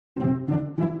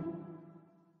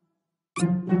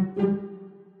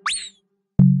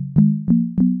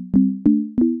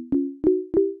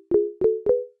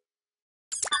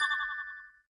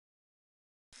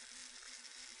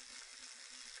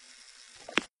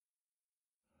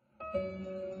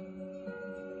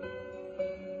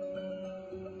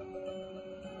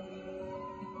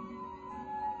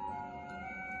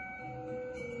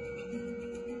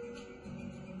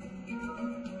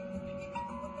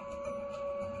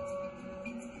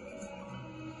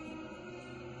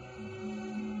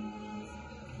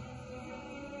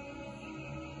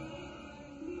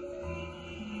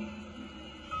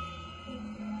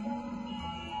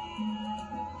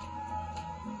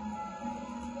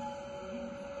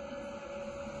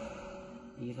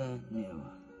Eva knew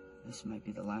this might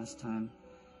be the last time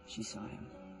she saw him.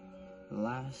 The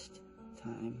last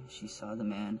time she saw the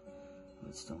man who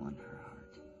had stolen her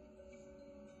heart.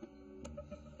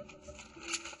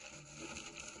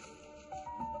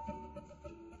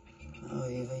 Oh,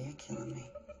 Eva, you're killing me.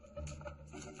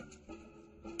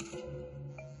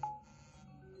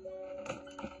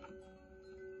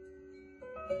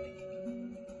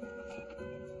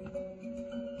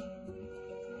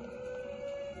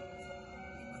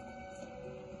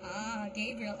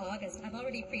 Gabriel August. I've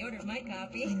already pre-ordered my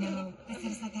copy. I know. I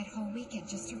set aside that whole weekend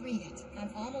just to read it.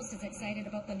 I'm almost as excited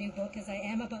about the new book as I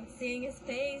am about seeing his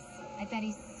face. I bet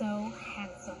he's so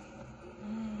handsome.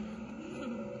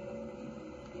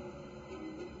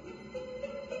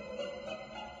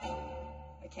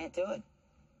 I can't do it.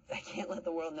 I can't let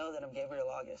the world know that I'm Gabriel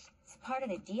August. It's part of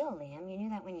the deal, Liam. You knew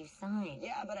that when you signed.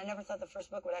 Yeah, but I never thought the first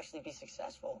book would actually be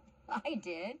successful. I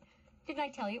did. Didn't I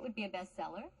tell you it would be a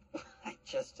bestseller? I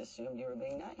just assumed you were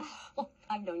being nice. Oh,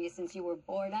 I've known you since you were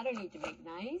born. I don't need to be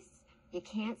nice. You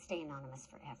can't stay anonymous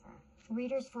forever.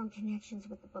 Readers form connections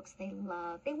with the books they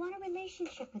love. They want a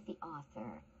relationship with the author.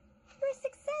 You're a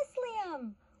success,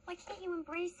 Liam. Why can't you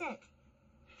embrace it?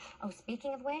 Oh,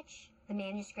 speaking of which, the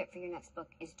manuscript for your next book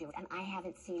is due, and I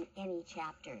haven't seen any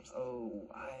chapters. Oh,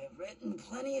 I've written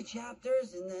plenty of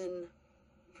chapters and then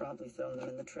probably thrown them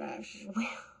in the trash. Well,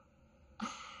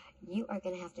 you are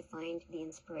going to have to find the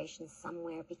inspiration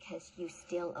somewhere because you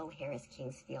still owe Harris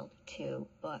Kingsfield 2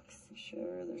 books. I'm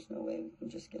sure there's no way we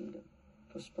can just get him to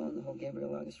postpone the whole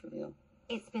Gabriel August reveal.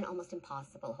 It's been almost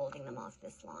impossible holding them off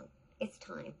this long. It's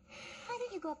time. Why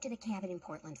don't you go up to the cabin in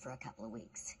Portland for a couple of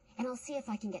weeks, and I'll see if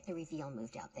I can get the reveal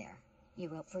moved out there. You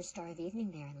wrote First Star of Evening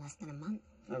there in less than a month.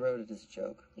 I wrote it as a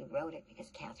joke. You wrote it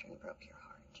because Catherine broke your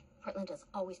heart. Portland has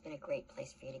always been a great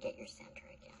place for you to get your center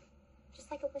again. Just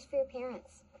like it was for your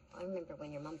parents. I remember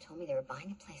when your mom told me they were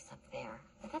buying a place up there.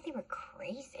 I thought they were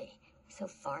crazy. So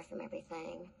far from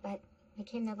everything. But it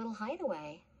became their little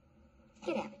hideaway.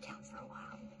 Get out of town for a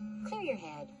while. Clear your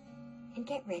head. And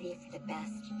get ready for the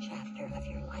best chapter of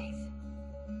your life.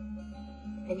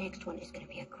 The next one is going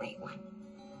to be a great one.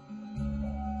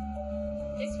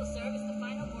 This will serve as the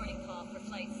final boarding call for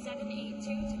Flight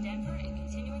 782 to Denver and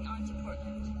continuing on to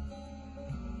Portland.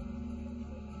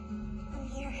 I'm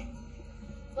here.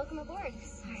 Welcome aboard.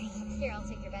 Sorry. Here, I'll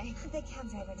take your bag. The cab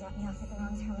driver dropped me off at the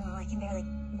wrong terminal. I can barely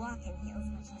walk in heels,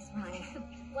 much less run.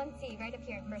 1C, right up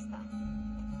here in first class.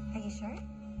 Are you sure?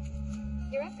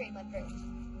 Your upgrade went through.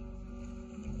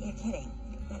 You're kidding.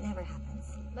 That never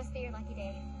happens. Must be your lucky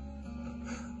day.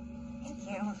 Thank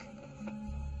you.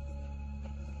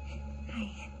 Hi.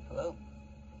 Hello?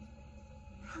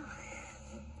 Oh,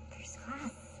 first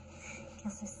class.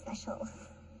 Feels so special.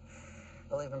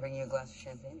 I'll even bring you a glass of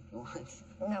champagne if you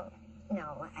want.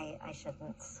 No, I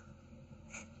shouldn't.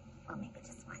 Well, maybe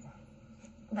just one.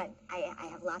 But I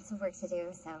have lots of work to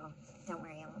do, so don't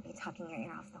worry, I won't be talking your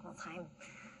ear off the whole time.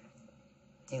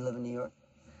 Do you live in New York?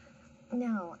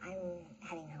 No, I'm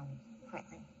heading home,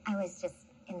 Portland. I was just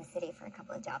in the city for a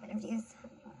couple of job interviews.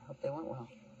 I hope they went well.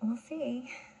 We'll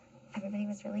see. Everybody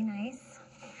was really nice.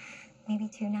 Maybe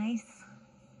too nice.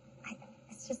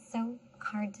 It's just so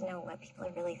hard to know what people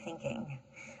are really thinking.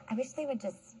 I wish they would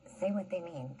just say what they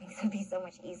mean. Things would be so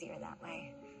much easier that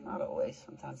way. Not always.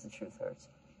 Sometimes the truth hurts.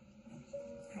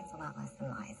 Hurts a lot less than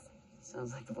lies.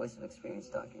 Sounds like the voice of experience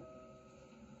talking.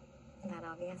 That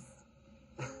obvious?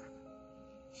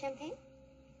 Champagne?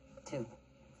 2.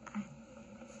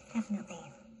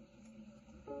 Definitely.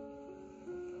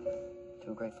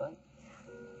 To a great flight.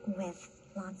 With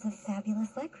lots of fabulous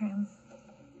legroom.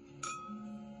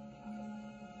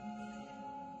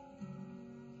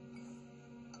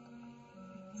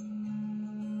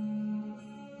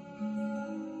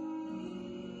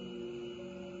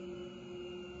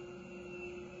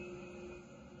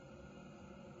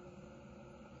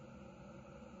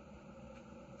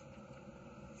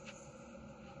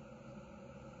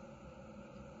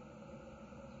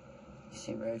 You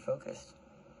seem very focused.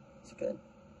 It's good.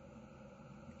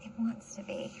 It wants to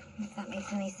be, if that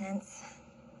makes any sense.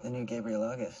 The new Gabriel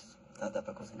August. Thought that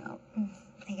book wasn't out.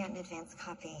 I got an advance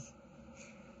copy.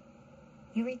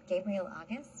 You read Gabriel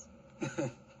August?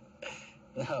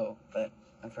 No, but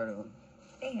I've heard of him.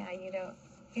 Yeah, you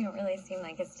don't really seem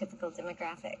like his typical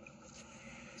demographic.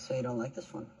 So you don't like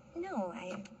this one? No,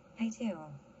 I do.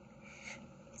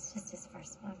 It's just his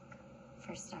first book.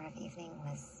 First Star of Evening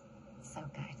was so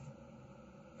good.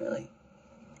 Really?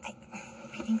 I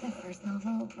think the first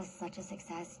novel was such a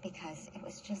success because it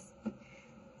was just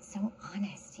so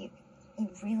honest. You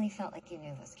really felt like you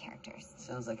knew those characters.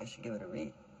 Sounds like I should give it a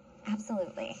read.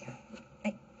 Absolutely.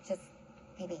 I just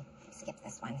maybe skip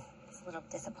this one. It's a little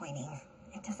disappointing.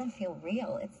 It doesn't feel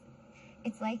real.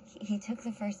 It's like he took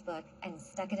the first book and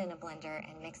stuck it in a blender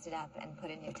and mixed it up and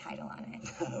put a new title on it.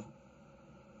 Oh,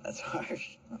 that's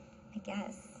harsh. Well, I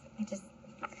guess.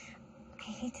 I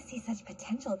hate to see such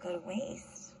potential go to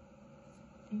waste.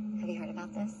 Have you heard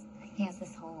about this? He has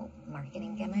this whole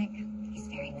marketing gimmick. He's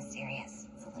very mysterious.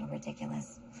 It's a little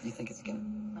ridiculous. You think it's a gimmick?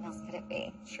 What else could it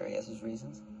be? Sure he has his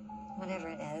reasons. Whatever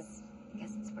it is, I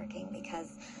guess it's working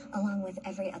because, along with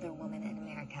every other woman in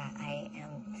America, I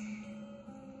am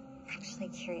actually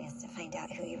curious to find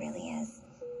out who he really is.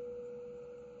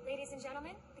 Ladies and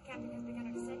gentlemen, the captain has begun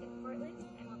our descent in Portland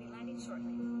and will be landing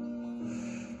shortly.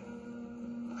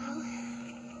 Well,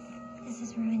 this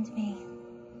has ruined me.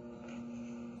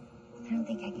 I don't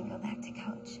think I can go back to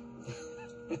coach.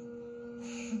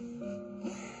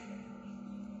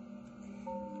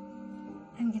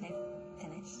 I'm gonna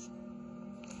finish.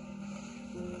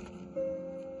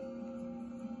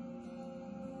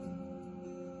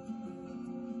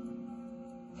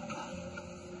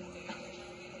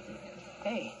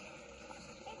 Hey,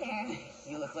 Hey there.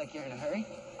 you look like you're in a hurry.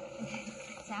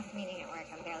 Staff meeting at work.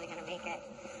 I'm barely gonna make it.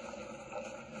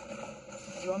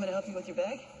 Do you want me to help you with your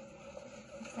bag?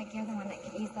 Looks like you're the one that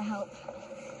could use the help.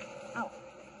 Oh,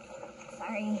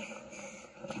 sorry.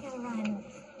 I gotta run.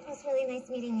 It was really nice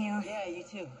meeting you. Yeah, you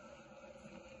too.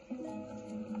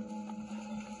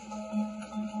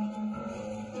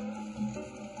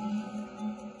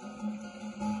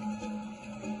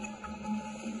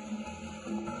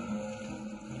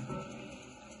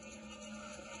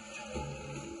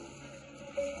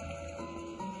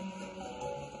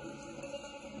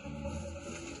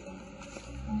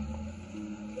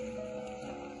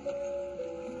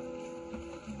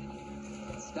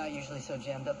 It's not usually so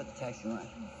jammed up at the taxi line.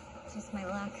 It's just my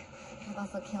luck. My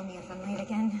boss will kill me if I'm late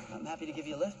again. I'm happy to give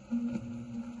you a lift.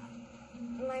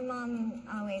 My mom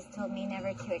always told me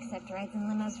never to accept rides in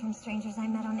limos from strangers I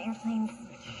met on airplanes.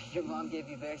 Your mom gave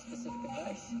you very specific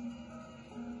advice.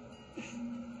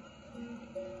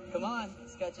 Come on,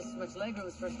 it's got just as much legroom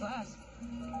as first class.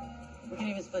 We can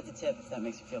even split the tip if that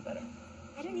makes you feel better.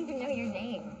 I don't even know your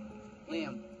name.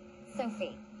 Liam.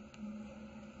 Sophie.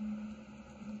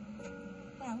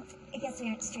 Well, I guess we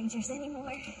aren't strangers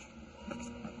anymore.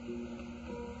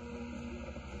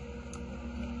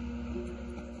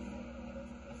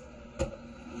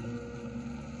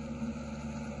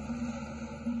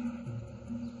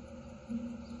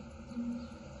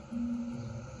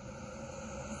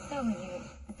 So, you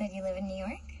said you live in New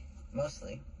York?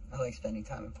 Mostly. I like spending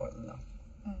time in Portland, though.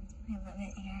 I love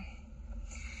it here.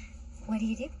 What do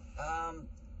you do?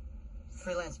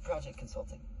 Freelance project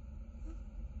consulting.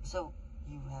 So,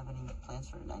 you have any plans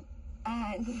for tonight?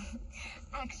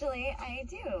 Actually, I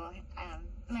do.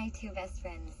 My two best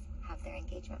friends have their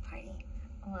engagement party.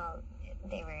 Well,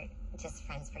 they were just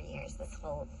friends for years. This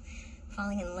whole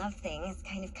falling in love thing has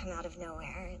kind of come out of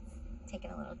nowhere. It's taken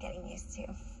a little getting used to.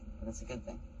 But it's a good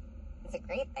thing. It's a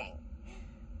great thing.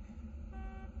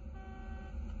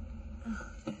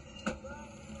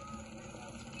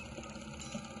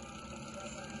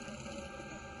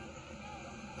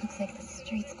 Looks like the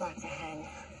street's blocked ahead.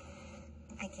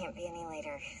 I can't be any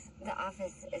later. The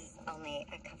office is only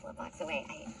a couple of blocks away.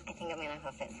 I think I'm gonna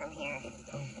hoof it from here.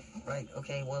 Oh, right.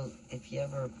 Okay, well, if you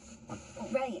ever...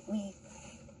 Right, we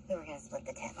were gonna split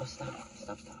the tip. Oh, stop.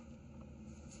 Stop.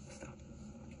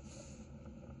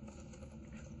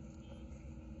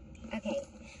 Okay,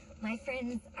 my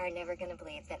friends are never gonna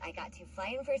believe that I got to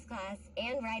fly in first class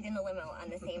and ride in a limo on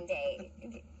the same day.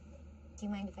 Do you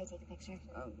mind if I take a picture?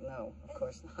 Oh, no, of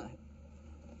course not.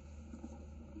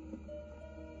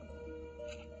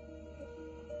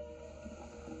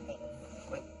 Thanks.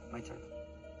 Wait, my turn.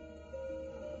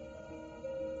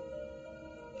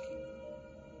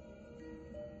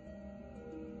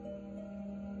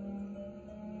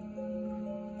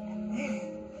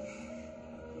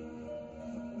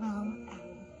 Well,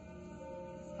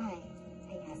 bye,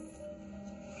 I guess.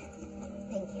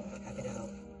 Thank you. Happy to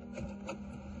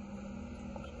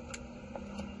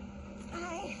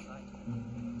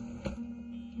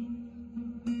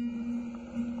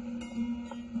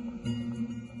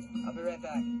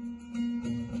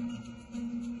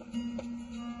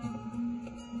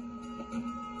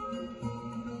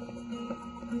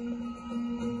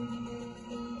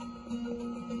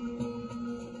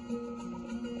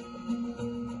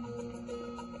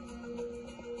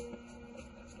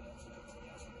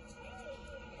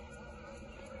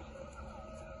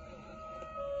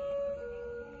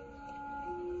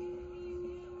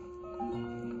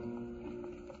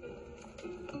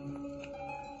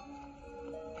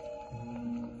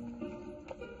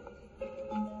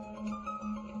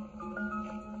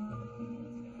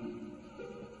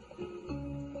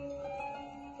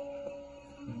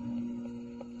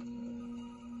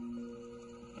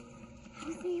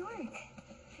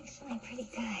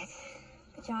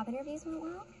job interviews went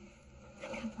well.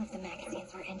 A couple of the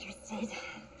magazines were interested.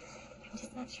 I'm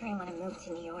just not sure I want to move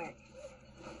to New York.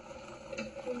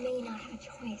 You may not have a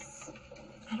choice.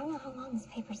 I don't know how long this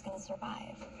paper's going to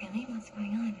survive. Really? What's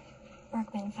going on?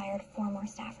 Berkman fired 4 more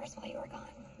staffers while you were gone.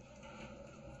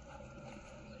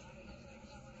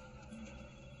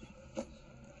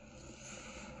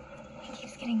 It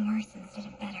keeps getting worse instead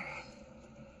of better.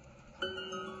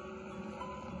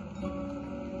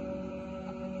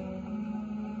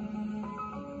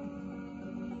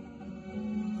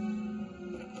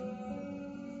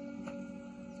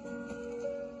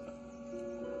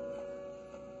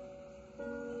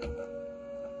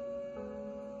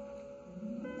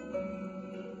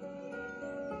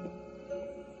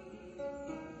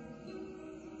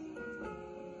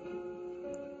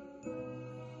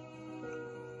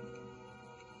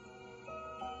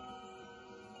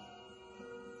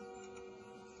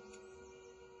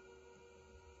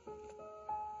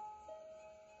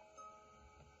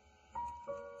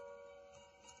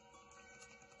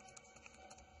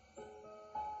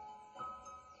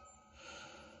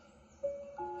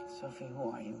 Sophie, who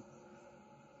are you?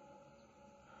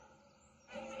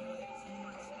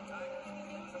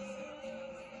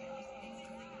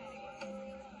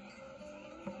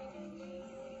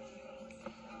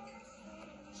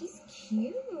 He's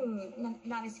cute.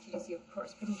 Not as cute as you, of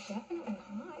course, but he's definitely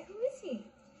hot. Who is he?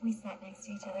 We sat next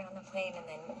to each other on the plane, and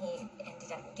then he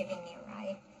ended up giving me a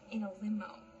ride in a limo.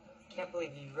 Can't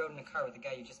believe you rode in a car with the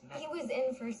guy you just met. He was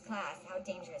in first class. How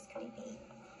dangerous could he be?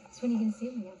 So when are you going to see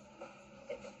him again?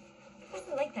 It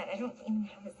wasn't like that. I don't even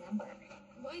have his number.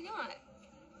 Why not?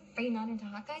 Are you not into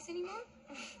hot guys anymore?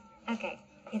 Okay,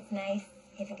 it's nice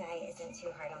if a guy isn't too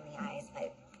hard on the eyes,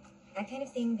 but that kind of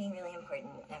thing being really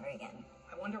important, never again.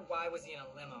 I wonder why was he in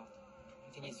a limo?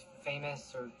 You think he's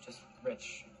famous or just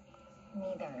rich?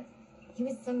 Neither. He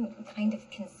was some kind of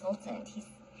consultant. He's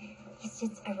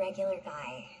just a regular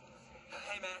guy.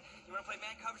 Hey, man, you want to play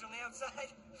man coverage on the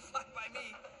outside? Fine by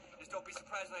me. Just don't be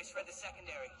surprised when I shred the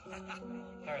secondary.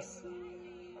 Harris,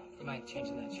 you mind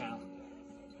changing that channel?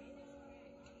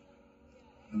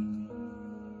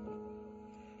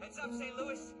 Heads up, St.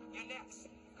 Louis. You're next.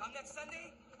 Come next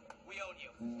Sunday, we own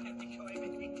you. Enjoy,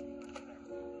 baby.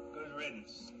 Good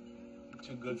riddance. You're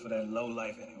too good for that low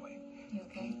life anyway. You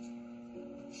okay?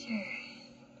 Sure.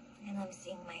 I love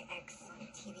seeing my ex on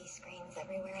TV screens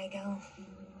everywhere I go.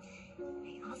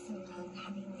 I also love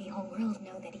having the whole world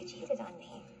know that he cheated on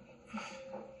me.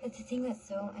 But the thing that's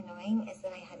so annoying is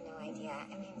that I had no idea.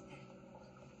 I mean,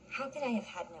 how could I have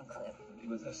had no clue? He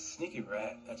was a sneaky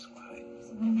rat, that's why.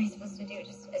 So what am I supposed to do?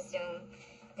 Just assume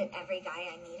that every guy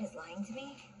I meet is lying to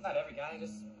me? Not every guy,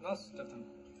 just most of them.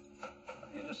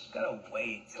 You just gotta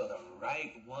wait till the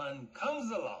right one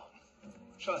comes along.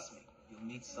 Trust me, you'll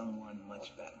meet someone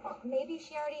much better. Maybe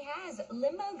she already has.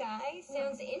 Limo guy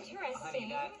sounds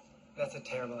interesting. Honey, that's a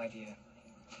terrible idea.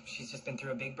 She's just been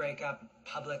through a big breakup,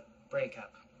 public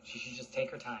breakup. She should just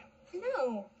take her time.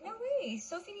 No way.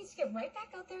 Sophie needs to get right back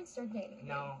out there and start dating.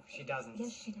 No, she doesn't.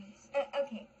 Yes, she does.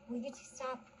 Okay, will you two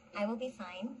stop? I will be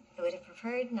fine. I would have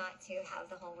preferred not to have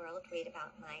the whole world read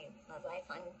about my love life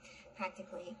on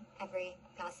practically every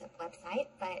gossip website,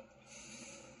 but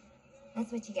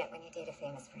that's what you get when you date a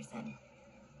famous person.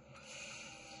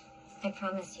 I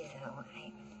promise you, though,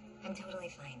 I'm totally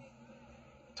fine.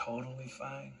 Totally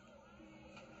fine.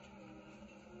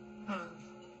 Well,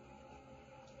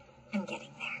 I'm getting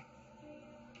there.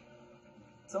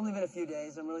 It's only been a few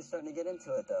days. I'm really starting to get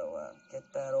into it, though. Get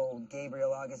that old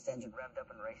Gabriel August engine revved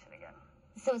up and racing again.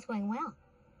 So it's going well.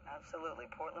 Absolutely.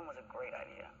 Portland was a great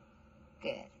idea.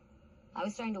 Good. I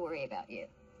was starting to worry about you.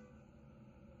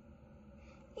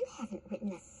 You haven't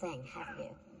written a thing, have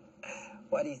you?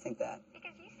 Why do you think that?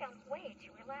 Because you sound way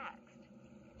too relaxed.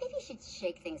 Maybe you should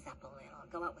shake things up a little.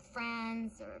 Go out with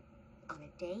friends or on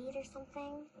a date or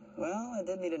something. Well, I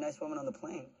did meet a nice woman on the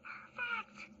plane.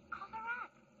 Perfect. Call her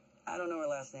up. I don't know her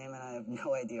last name, and I have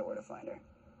no idea where to find her.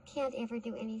 Can't ever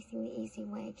do anything the easy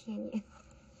way, can you?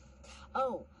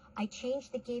 Oh, I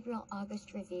changed the Gabriel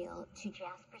August reveal to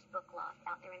Jasper's Book Loft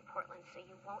out there in Portland, so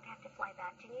you won't have to fly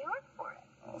back to New York for it.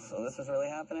 Oh, so this is really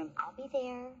happening? I'll be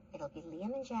there. It'll be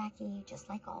Liam and Jackie, just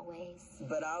like always.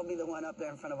 But I'll be the one up there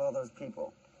in front of all those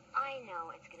people. I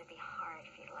know it's going to be hard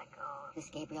for you to let go of This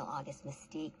Gabriel August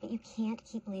mystique, but you can't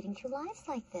keep leading through lives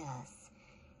like this.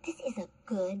 This is a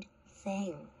good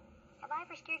thing. Have I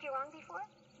ever steered you wrong before?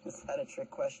 Is that a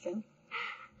trick question?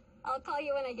 I'll call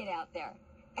you when I get out there.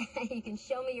 You can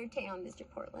show me your town, Mr.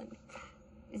 Portland.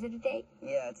 Is it a date?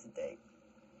 Yeah, it's a date.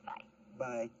 Bye.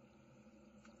 Bye.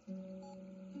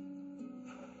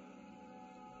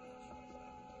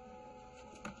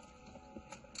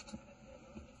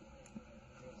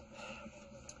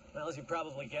 Well, as you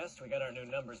probably guessed, we got our new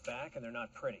numbers back, and they're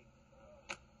not pretty.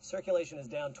 Circulation is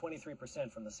down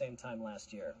 23% from the same time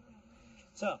last year.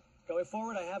 So, going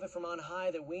forward, I have it from on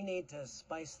high that we need to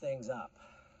spice things up.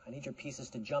 I need your pieces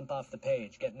to jump off the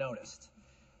page, get noticed.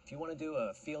 If you want to do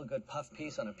a feel-good puff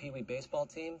piece on a Pee Wee baseball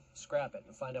team, scrap it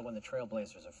and find out when the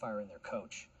Trailblazers are firing their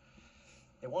coach.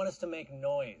 They want us to make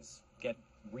noise, get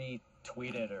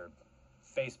retweeted or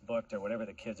Facebooked or whatever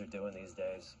the kids are doing these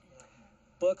days.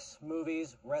 Books,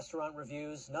 movies, restaurant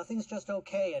reviews, nothing's just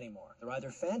okay anymore. They're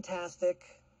either fantastic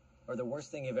or the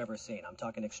worst thing you've ever seen. I'm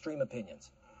talking extreme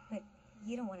opinions. But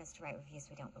you don't want us to write reviews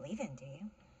we don't believe in, do you?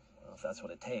 Well, if that's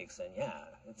what it takes, then yeah.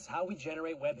 It's how we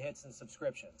generate web hits and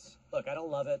subscriptions. Look, I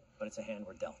don't love it, but it's a hand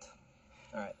we're dealt.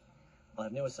 All right. I'll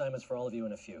have new assignments for all of you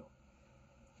in a few.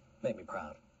 Make me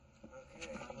proud.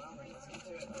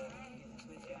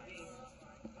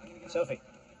 Sophie,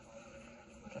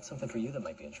 got something for you that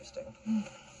might be interesting.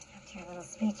 After your little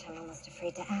speech, I'm almost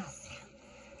afraid to ask.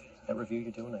 That review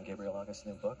you're doing on Gabriel August's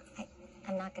new book?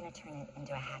 I'm not going to turn it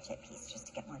into a hatchet piece just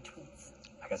to get more tweets.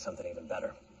 I got something even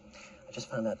better. I just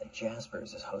found out that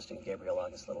Jaspers is hosting Gabriel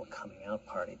August's little coming out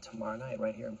party tomorrow night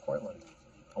right here in Portland.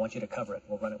 I want you to cover it.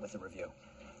 We'll run it with the review.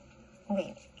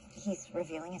 Wait, he's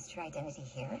revealing his true identity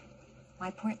here?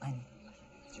 Why Portland?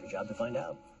 It's your job to find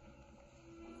out.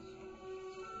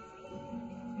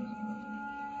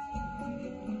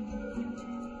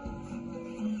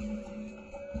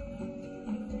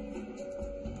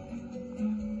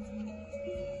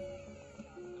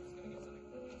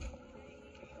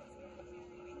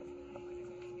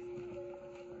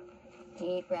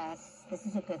 Deep breaths. This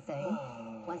is a good thing.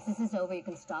 Once this is over, you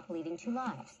can stop leading two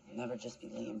lives. It'll never just be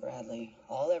Lee and Bradley.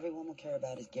 All everyone will care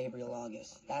about is Gabriel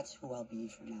August. That's who I'll be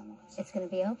from now on. It's going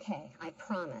to be okay, I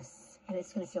promise. And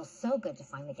it's going to feel so good to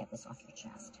finally get this off your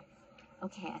chest.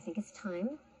 Okay, I think it's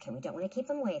time. Okay, we don't want to keep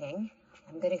them waiting.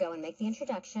 I'm going to go and make the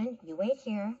introduction. You wait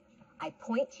here. I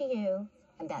point to you,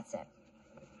 and that's it.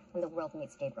 And the world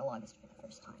meets Gabriel August for the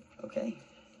first time. Okay.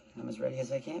 I'm as ready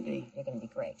as I can be. You're going to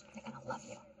be great. They're going to love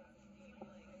you.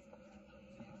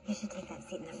 You should take that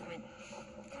seat in the front.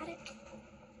 Got it.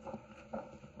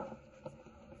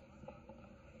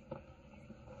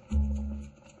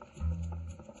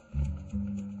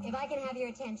 If I can have your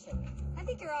attention, I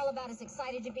think you're all about as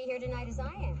excited to be here tonight as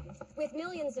I am. With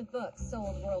millions of books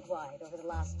sold worldwide over the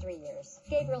last 3 years,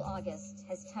 Gabriel August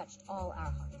has touched all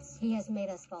our hearts. He has made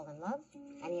us fall in love,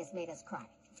 and he has made us cry.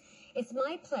 It's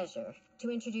my pleasure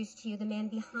to introduce to you the man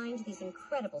behind these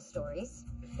incredible stories.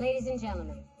 Ladies and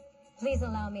gentlemen, please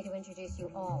allow me to introduce you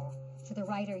all to the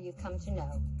writer you've come to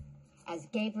know as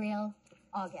Gabriel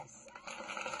August.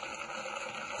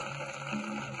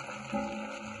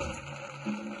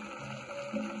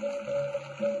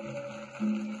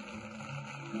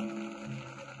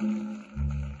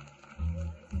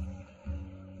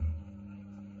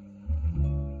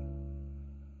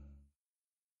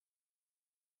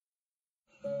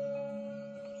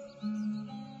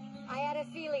 I had a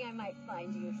feeling I might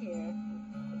find you here.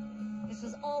 This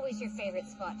was always your favorite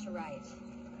spot to write.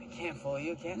 I can't fool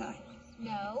you, can I?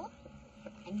 No?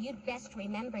 And you'd best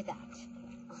remember that.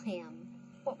 Liam,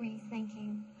 what were you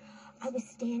thinking? I was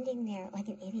standing there like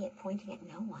an idiot pointing at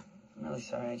no one. I'm really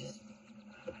sorry.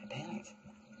 I panicked.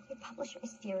 Your publisher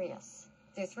is furious.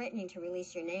 They're threatening to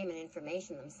release your name and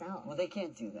information themselves. Well, they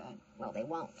can't do that. Well, they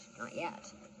won't. Not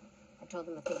yet. I told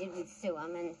them if they did, we'd sue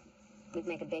them and we'd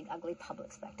make a big, ugly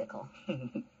public spectacle.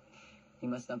 You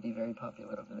must not be very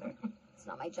popular over there. It's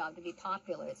not my job to be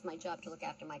popular. It's my job to look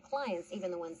after my clients,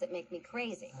 even the ones that make me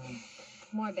crazy.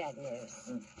 More bad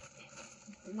news.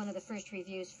 One of the first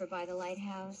reviews for By the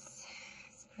Lighthouse.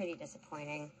 It's pretty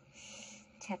disappointing.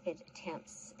 Tepid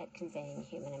attempts at conveying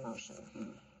human emotion.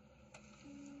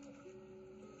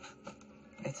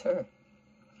 It's her.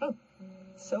 Who?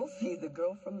 Sophie, the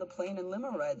girl from the plane and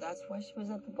limo ride. That's why she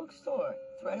was at the bookstore.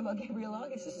 To write about Gabriel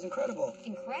August. This is incredible.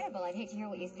 Incredible. I'd hate to hear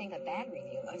what you think a bad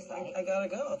review looks like. I gotta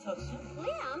go. I'll talk soon.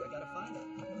 Liam! I gotta find it.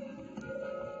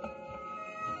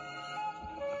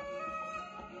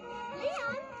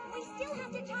 Liam! We still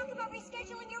have to talk about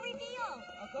rescheduling your reveal.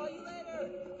 I'll call you later.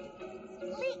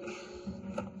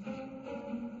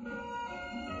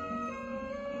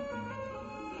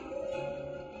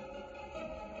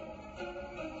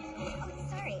 Oh,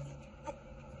 sorry.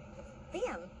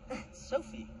 Liam.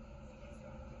 Sophie.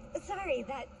 Sorry,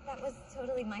 that was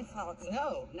totally my fault.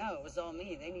 No, it was all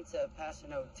me. They need to pass a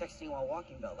no texting while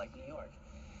walking belt like New York.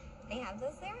 They have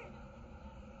those there?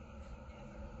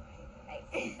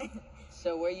 Right.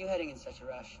 So where are you heading in such a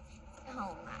rush?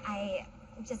 Home. I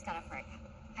just got off work.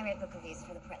 I write book reviews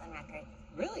for the Portland Record.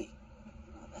 Really?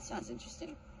 Oh, that sounds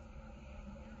interesting.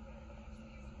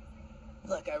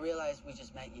 Look, I realize we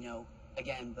just met,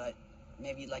 again, but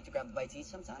maybe you'd like to grab a bite to eat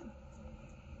sometime?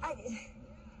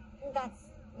 That's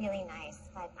really nice,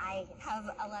 but I have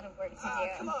a lot of work to do.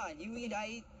 Come on. You eat, I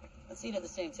eat. Let's eat at the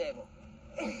same table.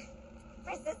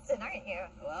 Persistent, aren't you?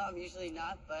 Well, I'm usually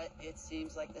not, but it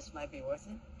seems like this might be worth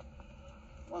it.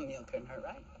 One meal couldn't hurt,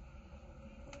 right?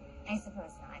 I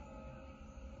suppose not.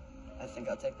 I think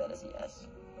I'll take that as a yes.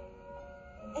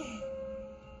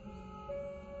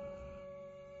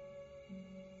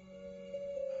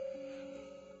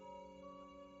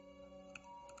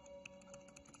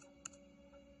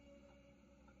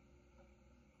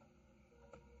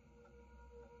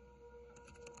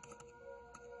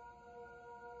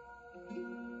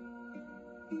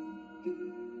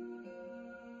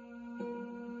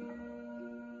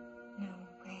 No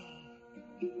way.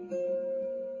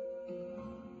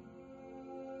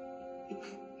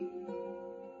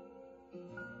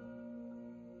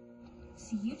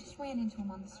 So you just ran into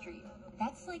him on the street.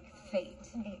 That's like fate.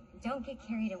 Hey, don't get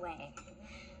carried away.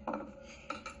 But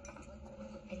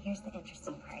here's the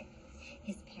interesting part.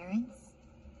 His parents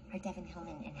are Devin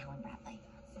Hillman and Helen Bradley.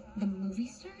 The movie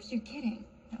stars? You're kidding.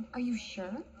 Are you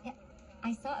sure? Yeah,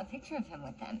 I saw a picture of him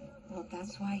with them. Well,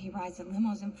 that's why he rides in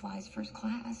limos and flies first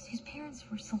class. His parents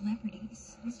were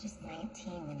celebrities. He was just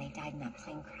 19 when they died in that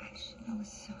plane crash. That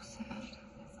was so sad.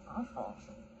 It's awful.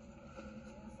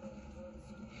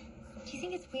 Do you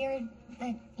think it's weird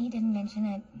that he didn't mention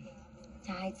it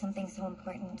to hide something so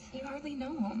important? You hardly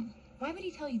know him. Why would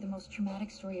he tell you the most traumatic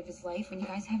story of his life when you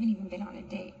guys haven't even been on a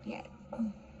date yet?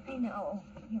 I know.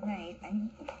 You're right.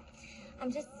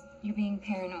 I'm just... You're being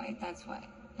paranoid, that's what.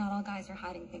 Not all guys are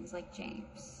hiding things like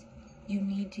James. You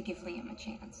need to give Liam a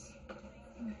chance.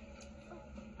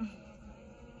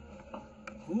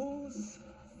 Who's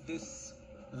this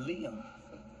Liam?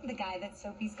 The guy that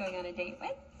Sophie's going on a date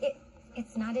with?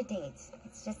 It's not a date.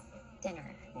 It's just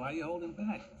dinner. Why are you holding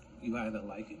back? You either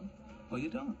like him or you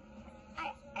don't.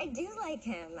 I do like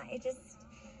him. I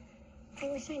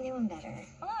wish I knew him better.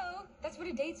 Hello? That's what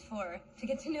a date's for. To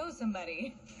get to know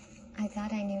somebody. I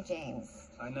thought I knew James.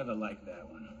 I never liked that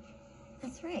one.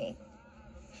 That's right.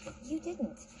 You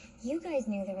didn't. You guys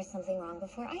knew there was something wrong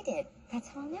before I did. That's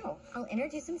how I'll know. I'll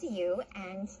introduce him to you,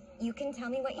 and you can tell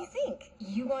me what you think.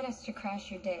 You want us to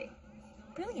crash your date.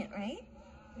 Brilliant, right?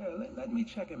 Yeah, let me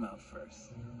check him out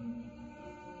first.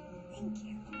 Thank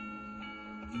you.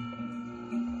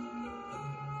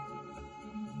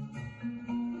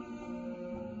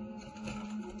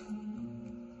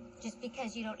 Just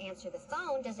because you don't answer the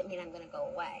phone doesn't mean I'm going to go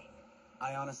away.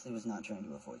 I honestly was not trying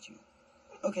to avoid you.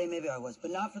 Okay, maybe I was, but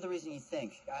not for the reason you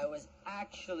think. I was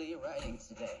actually writing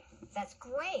today. That's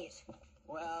great.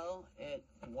 Well, it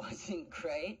wasn't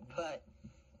great, but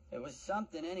it was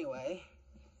something anyway.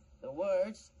 The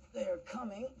words, they are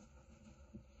coming.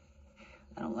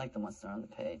 I don't like them once they're on the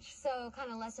page. So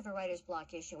kind of less of a writer's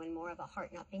block issue and more of a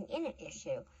heart not being in it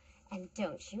issue. And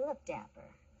don't you look dapper.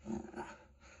 I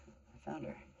found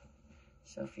her.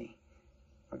 Sophie,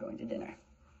 we're going to dinner.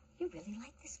 You really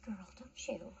like this girl, don't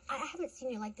you? I haven't seen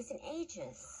you like this in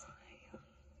ages.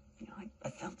 I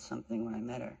felt something when I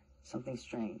met her. Something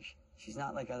strange. She's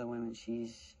not like other women.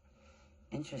 She's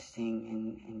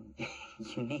interesting and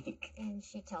unique. And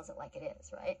she tells it like it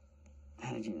is, right?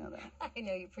 How did you know that? I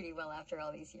know you pretty well after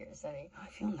all these years, honey. I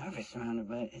feel nervous around her,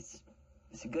 but it's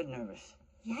a good nervous.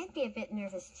 Yeah, I'd be a bit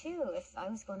nervous, too, if I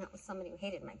was going out with somebody who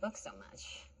hated my book so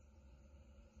much.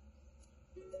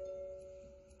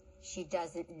 She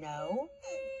doesn't know?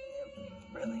 It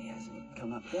really hasn't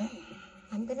come up yet.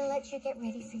 I'm gonna let you get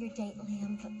ready for your date,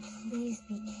 Liam, but please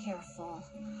be careful.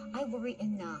 I worry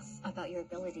enough about your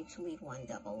ability to lead one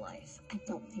double life. I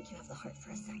don't think you have the heart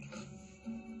for a second.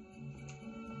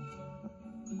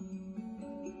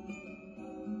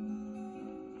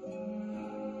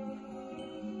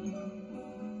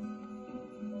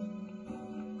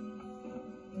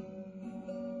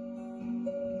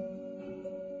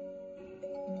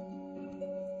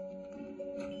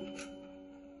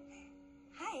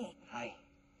 Hi. Hi.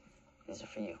 These are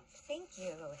for you. Thank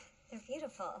you. They're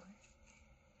beautiful.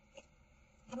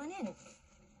 Come on in.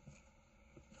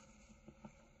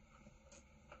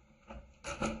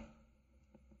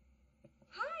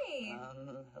 Hi.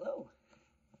 Hello.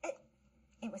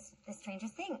 It was the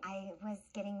strangest thing. I was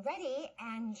getting ready,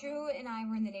 and Drew and I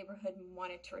were in the neighborhood and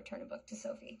wanted to return a book to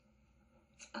Sophie.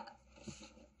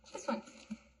 This one.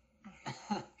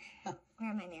 where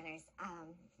are my manners?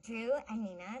 Drew and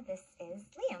Nina, this is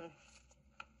Liam.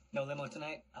 No limo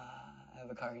tonight? I have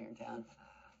a car here in town.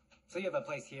 So you have a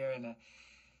place here and a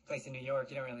place in New York.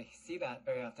 You don't really see that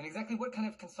very often. Exactly what kind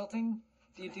of consulting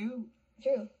do you do?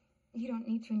 Drew, you don't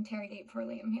need to interrogate poor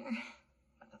Liam here.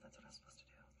 I thought that's what I was supposed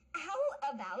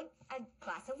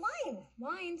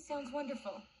Wine sounds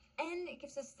wonderful. And it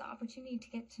gives us the opportunity to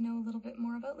get to know a little bit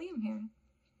more about Liam here.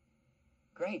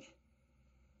 Great.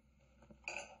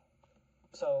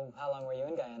 So, how long were you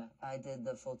in Guyana? I did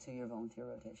the full 2-year volunteer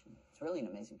rotation. It's really an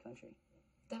amazing country.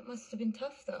 That must have been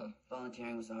tough, though.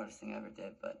 Volunteering was the hardest thing I ever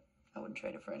did, but I wouldn't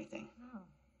trade it for anything. Oh,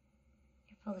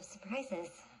 you're full of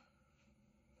surprises.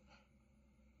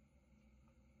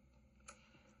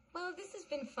 Well, this has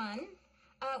been fun.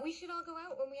 We should all go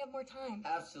out when we have more time.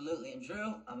 Absolutely. And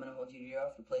Drew, I'm going to hold you a year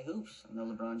off to play hoops. I'm no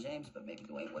LeBron James, but maybe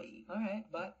Dwayne Wade. All right,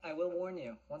 but I will warn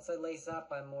you. Once I lace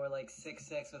up, I'm more like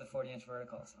 6'6" with a 40-inch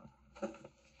vertical, so.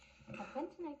 Have fun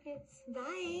tonight, kids.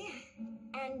 Bye.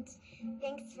 And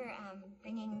thanks for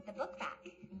bringing the book back.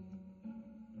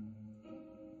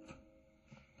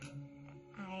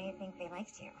 I think they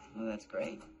liked you. Well, that's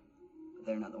great. But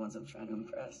they're not the ones I'm trying to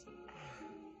impress.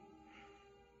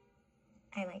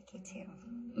 I like you too.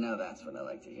 Now that's what I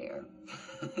like to hear.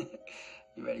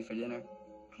 You ready for dinner?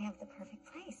 I have the perfect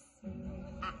place.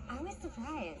 I was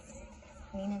surprised.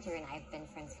 Nina, Drew, and I have been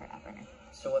friends forever.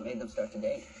 So what made them start to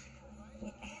date?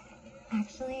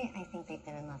 Actually, I think they've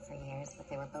been in love for years, but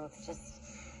they were both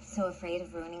just so afraid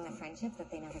of ruining the friendship that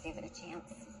they never gave it a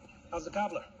chance. How's the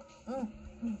cobbler?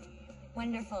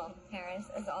 Wonderful, Paris,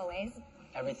 as always.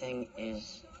 Everything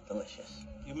is delicious.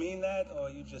 You mean that, or are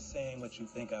you just saying what you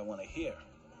think I want to hear?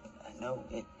 No,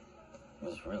 it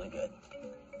was really good.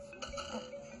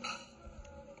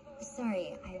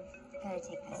 Sorry, I've got to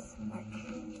take this. Work.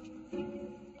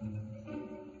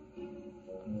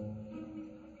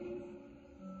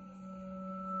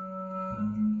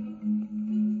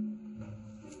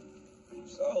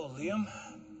 So, Liam,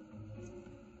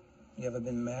 you ever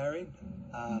been married?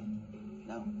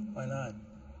 No. Why not?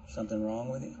 Something wrong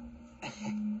with you?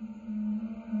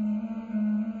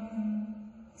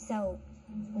 So,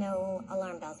 no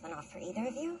alarm bells went off for either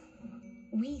of you?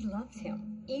 We loved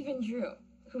him. Even Drew,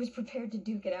 who was prepared to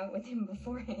duke it out with him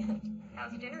beforehand.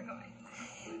 How's dinner going?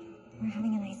 We're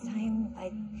having a nice time,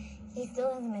 but he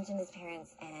still hasn't mentioned his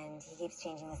parents, and he keeps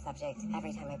changing the subject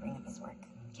every time I bring up his work.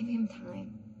 Give him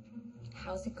time.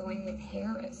 How's it going with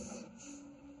Harris?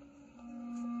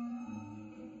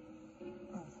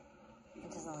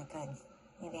 It doesn't look good.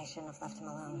 Maybe I shouldn't have left him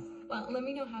alone. Well, let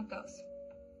me know how it goes.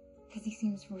 Because he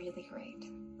seems really great.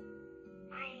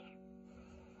 Bye.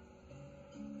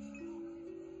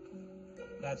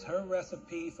 That's her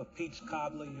recipe for peach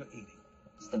cobbler you're eating.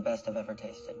 It's the best I've ever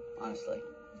tasted, honestly.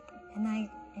 Am I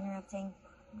interrupting?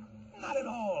 Not at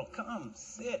all. Come,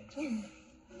 sit.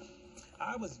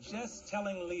 I was just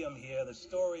telling Liam here the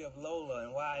story of Lola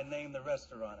and why I named the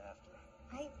restaurant after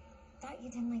her. I thought you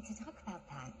didn't like to talk about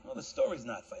that. Well, the story's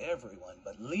not for everyone,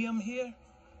 but Liam here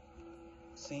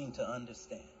seemed to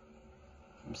understand.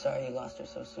 I'm sorry you lost her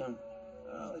so soon.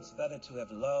 Well, it's better to have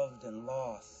loved and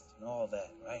lost and all that,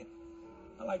 right?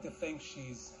 I like to think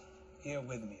she's here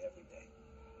with me every day.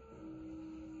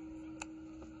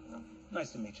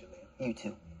 Nice to meet you, Liam. You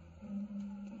too.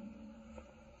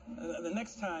 The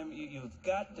next time, you've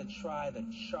got to try the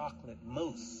chocolate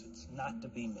mousse. It's not to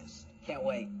be missed. Can't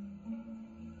wait.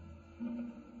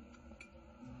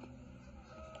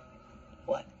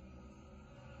 What?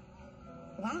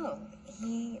 Wow,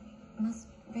 he must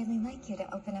really like you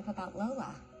to open up about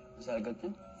Lola. Is that a good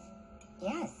thing?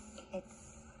 Yes,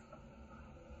 it's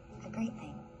a great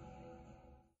thing.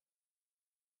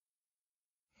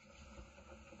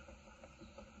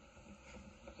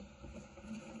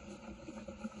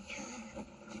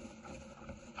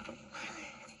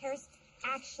 Harris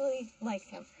actually likes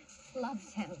him.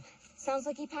 Loves him. Sounds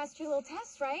like he passed your little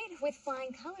test, right? With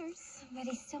flying colors. But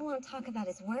he still won't talk about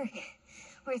his work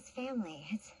or his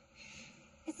family.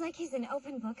 It's like he's an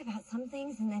open book about some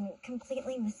things and then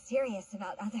completely mysterious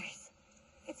about others.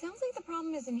 It sounds like the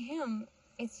problem isn't him,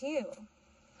 it's you.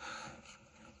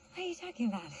 What are you talking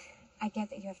about? I get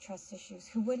that you have trust issues.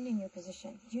 Who wouldn't in your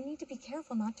position? You need to be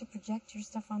careful not to project your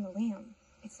stuff onto Liam.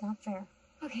 It's not fair.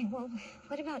 Okay, well,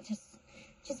 what about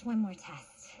just one more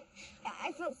test?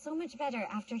 I felt so much better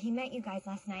after he met you guys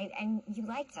last night, and you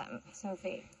liked him.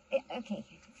 Sophie. Okay,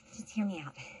 just hear me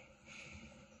out.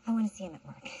 I want to see him at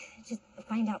work. Just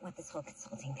find out what this whole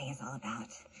consulting thing is all about.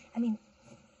 I mean,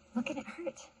 what can it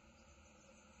hurt?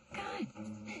 Come on.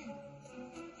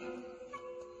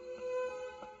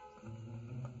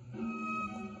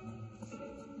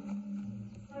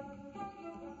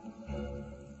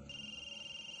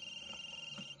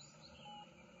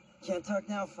 Can't talk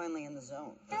now, finally in the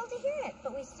zone. Thrilled to hear it,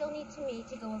 but we still need to meet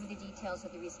to go over the details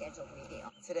of the rescheduled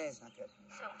reveal. Today is not good.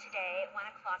 So today at 1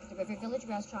 o'clock, the River Village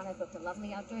restaurant, I've booked a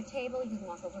lovely outdoor table. You can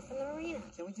walk over from the marina.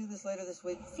 Can we do this later this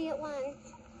week? See you at 1.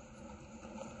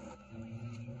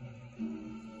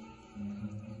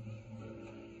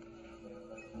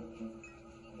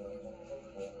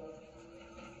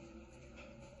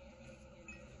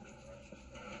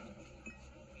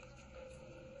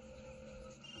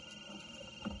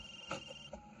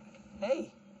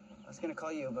 Hey, I was gonna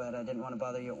call you, but I didn't want to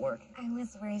bother you at work. I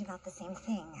was worried about the same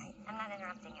thing. I'm not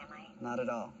interrupting, am I? Not at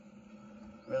all.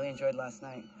 Really enjoyed last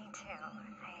night. Me too.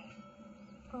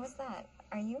 What was that?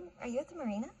 Are you at the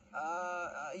marina?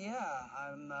 Yeah.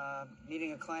 I'm,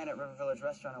 meeting a client at River Village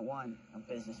Restaurant at 1. A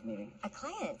business meeting. A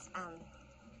client?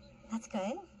 That's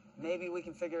good. Maybe we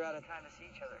can figure out a time to see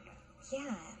each other again.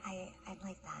 Yeah, I'd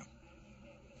like that.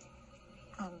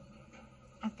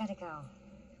 I've got to go.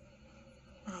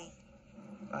 Bye.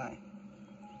 Bye.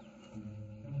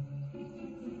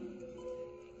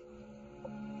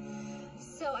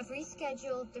 So I've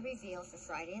rescheduled the reveal for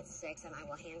Friday at 6, and I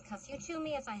will handcuff you to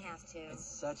me if I have to. It's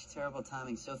such terrible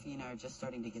timing. Sophie and I are just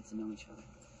starting to get to know each other.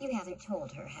 You haven't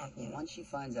told her, have you? Once she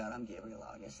finds out I'm Gabriel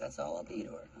August, that's all I'll be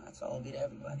to her. That's all I'll be to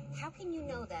everybody. How can you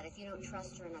know that if you don't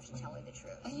trust her enough to tell her the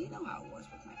truth? Well, you know how it was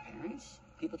with my parents.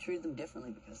 People treated them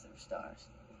differently because they were stars.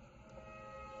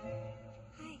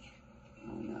 Hi.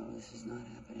 Oh no, this is not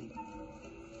happening.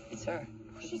 It's her.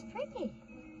 She's pretty.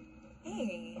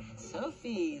 Hey.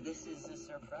 Sophie, this is a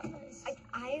surprise.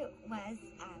 I was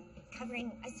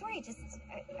covering a story just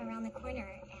around the corner,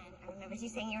 and I remembered you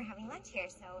saying you were having lunch here,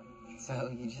 so...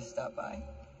 So you just stopped by?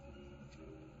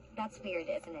 That's weird,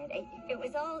 isn't it? It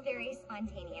was all very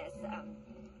spontaneous.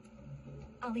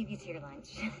 I'll leave you to your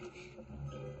lunch.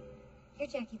 You're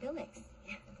Jackie Billix,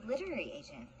 literary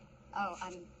agent. Oh,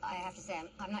 I have to say,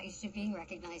 I'm not used to being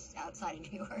recognized outside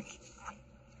of New York.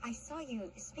 I saw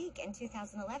you speak in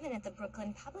 2011 at the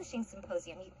Brooklyn Publishing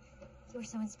Symposium. You were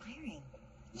so inspiring.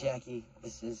 Jackie,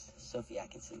 this is Sophie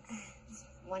Atkinson. It's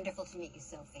wonderful to meet you,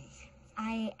 Sophie.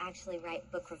 I actually write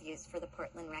book reviews for the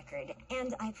Portland Record,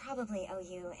 and I probably owe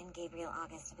you and Gabriel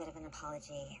August a bit of an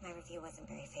apology. My review wasn't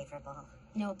very favorable.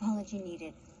 No apology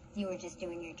needed. You were just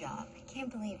doing your job. I can't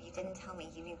believe you didn't tell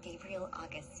me you knew Gabriel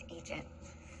August's agent.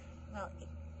 Well,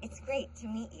 it's great to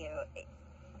meet you.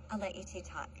 I'll let you two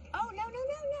talk. Oh, no.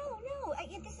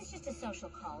 This is just a social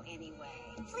call anyway.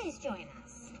 Please join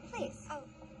us. Please. Oh.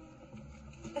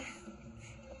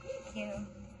 Thank you.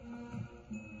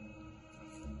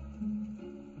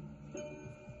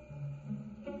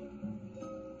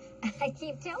 I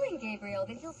keep telling Gabriel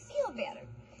that he'll feel better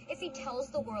if he tells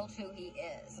the world who he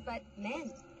is. But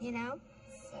men, you know,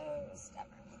 so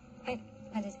stubborn.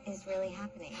 But it is really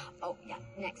happening. Oh, yeah,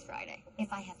 next Friday.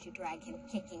 If I have to drag him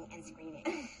kicking and screaming.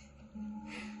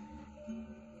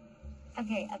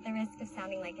 Okay, at the risk of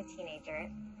sounding like a teenager,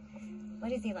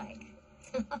 what is he like?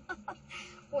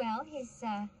 Well, he's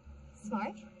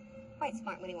smart. Quite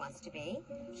smart when he wants to be.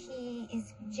 He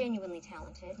is genuinely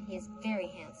talented. He is very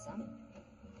handsome.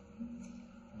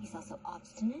 He's also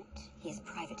obstinate. He is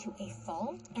private to a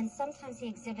fault. And sometimes he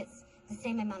exhibits the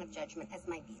same amount of judgment as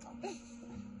my beagle.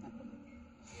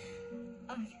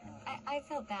 I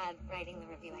felt bad writing the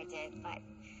review I did, but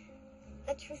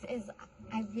the truth is,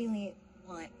 I really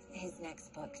want his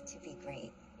next book to be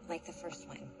great, like the first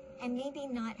one. And maybe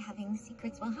not having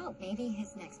secrets will help. Maybe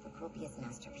his next book will be his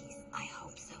masterpiece. I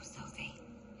hope so, Sophie.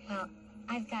 Well,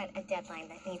 I've got a deadline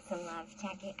that needs some love,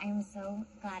 Jackie. I'm so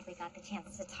glad we got the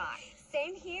chance to talk.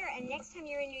 Same here, and next time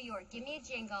you're in New York, give me a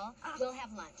jingle. We'll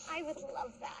have lunch. I would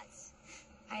love that.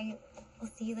 I will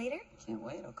see you later. Can't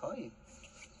wait, I'll call you.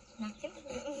 Not too.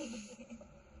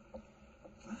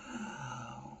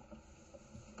 Wow.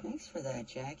 Thanks for that,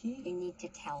 Jackie. You need to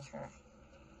tell her.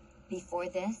 Before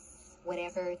this,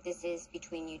 whatever this is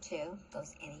between you two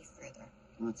goes any further.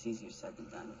 Well, it's easier said than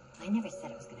done. I never said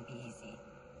it was going to be easy.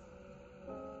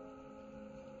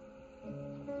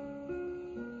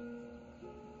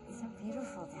 It's so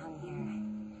beautiful down here.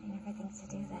 I never think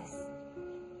to do this.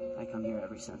 I come here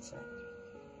every sunset.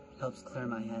 Helps clear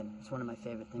my head. It's one of my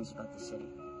favorite things about the city.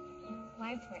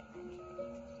 Why Portland?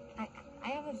 I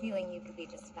have a feeling you could be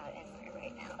just about anywhere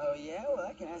right now. Oh, yeah? Well,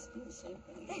 I can ask you the same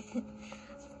thing.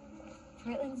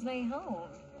 Portland's my home.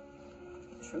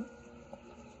 True?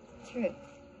 True.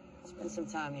 Spent some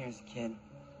time here as a kid.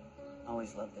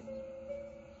 Always loved it.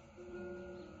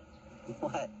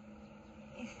 What?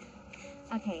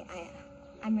 Okay,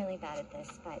 I'm really bad at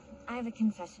this, but I have a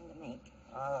confession to make.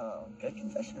 Oh, good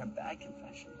confession or bad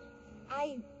confession?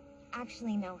 I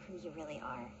actually know who you really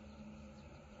are.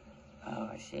 Oh,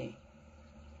 I see.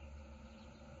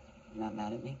 You're not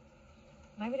mad at me?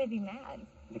 Why would I be mad?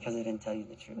 Because I didn't tell you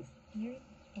the truth. You're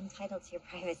entitled to your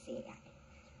privacy.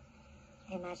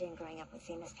 I imagine growing up with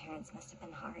famous parents must have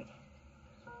been hard.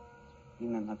 You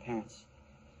meant my parents.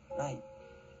 Right.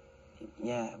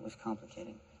 Yeah, it was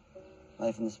complicated.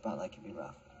 Life in the spotlight can be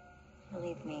rough.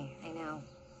 Believe me, I know.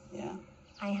 Yeah?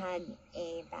 I had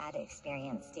a bad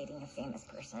experience dating a famous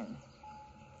person.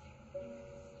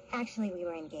 Actually, we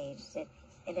were engaged. It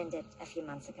It ended a few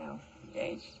months ago.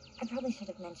 Engaged? I probably should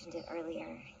have mentioned it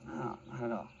earlier. No, not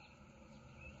at all.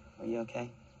 Are you okay?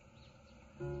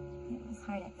 It was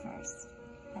hard at first,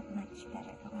 but much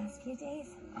better the last few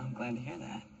days. I'm glad to hear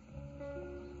that.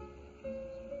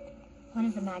 One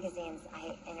of the magazines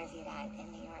I interviewed at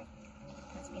in New York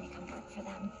wants me to come work for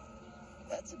them.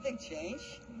 That's a big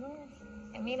change.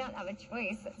 I may not have a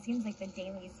choice. It seems like the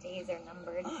Daily's days are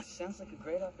numbered. Oh, sounds like a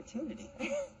great opportunity.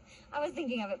 I was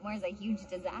thinking of it more as a huge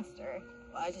disaster.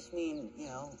 Well, I just mean, you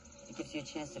know, it gives you a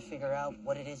chance to figure out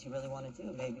what it is you really want to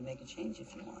do. Maybe make a change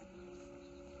if you want.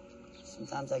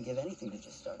 Sometimes I'd give anything to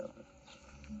just start over.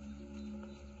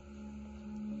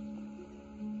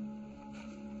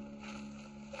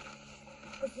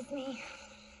 This is me.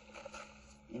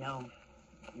 You know,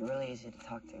 you're really easy to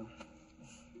talk to.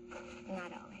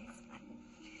 Not always, but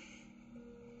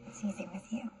it's easy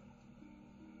with you.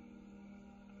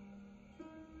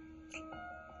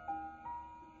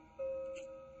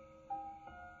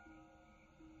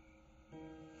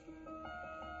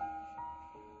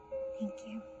 Thank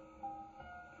you.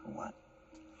 For what?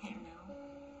 I don't know.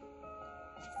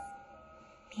 Just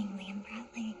being Liam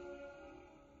Bradley.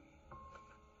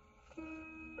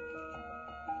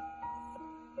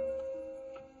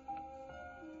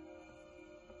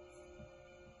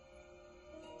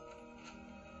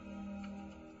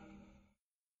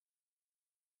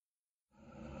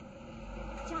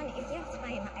 John, if you have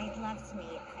time, I'd love to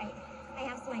meet. I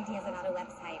have some ideas about a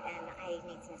website, and I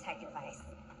need some tech advice.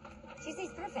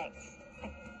 Tuesday's perfect.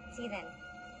 See you then.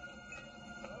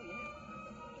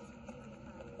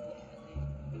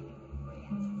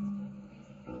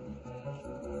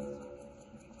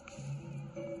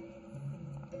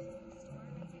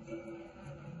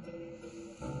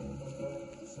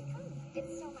 You should come.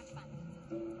 It's so much fun.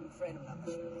 I'm afraid I'm not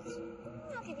much of a loser.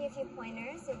 I'll give you a few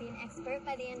pointers. You'll be an expert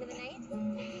by the end of the night.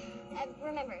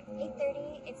 Remember,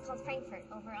 8:30, it's called Frankfurt,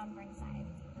 over on Burnside.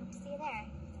 Hope to see you there.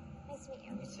 Nice to meet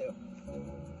you. Me too.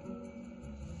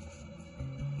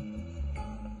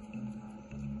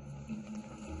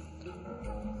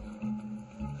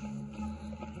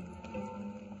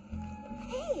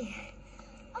 Hey!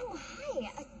 Oh, hi.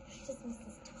 I just missed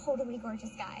this totally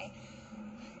gorgeous guy.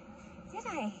 Did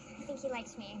I? I think he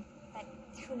liked me. But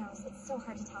who knows? It's so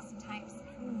hard to tell sometimes.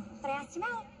 But I asked him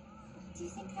out. Do you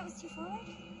think that was too forward?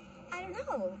 I don't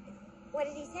know. What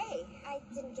did he say? I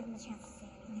didn't give him a chance to say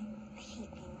anything. I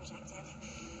hate being rejected.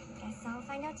 Guess I'll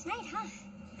find out tonight, huh?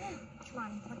 Come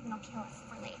on, workman will kill us if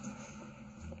we're late.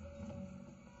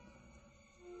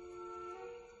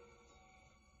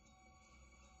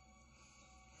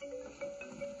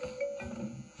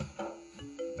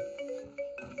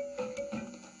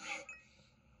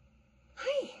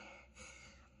 Hi.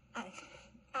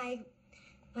 I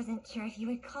wasn't sure if you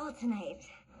would call tonight.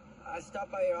 I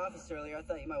stopped by your office earlier. I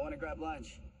thought you might want to grab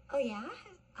lunch. Oh, yeah?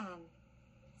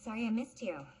 Sorry I missed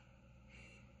you.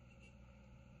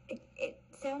 It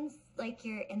sounds like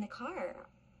you're in the car.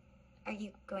 Are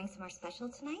you going somewhere special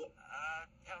tonight?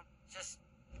 You know, just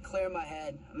clear my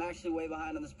head. I'm actually way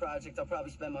behind on this project. I'll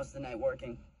probably spend most of the night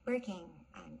working. Working?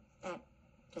 That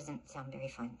doesn't sound very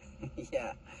fun.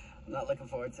 Yeah, I'm not looking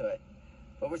forward to it.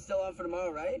 But we're still on for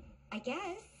tomorrow, right? I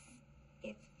guess.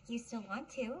 If you still want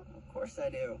to. Of course I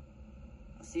do.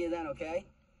 I'll see you then, okay?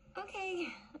 Okay.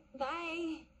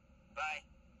 Bye. Bye.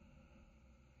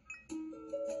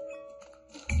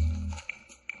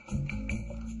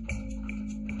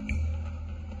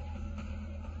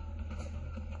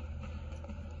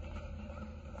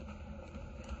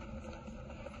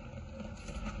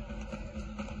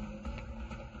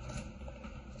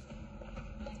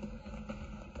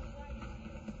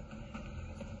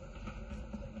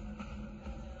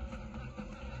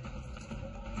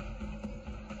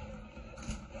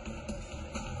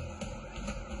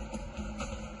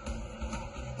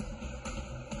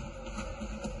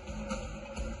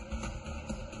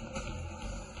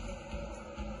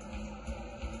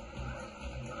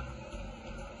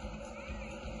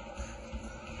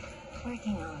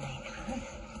 Working all night, huh?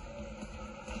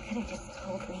 You could have just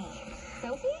told me.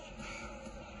 Sophie?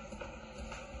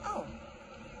 Oh.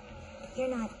 You're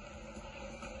not...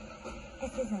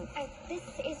 This isn't...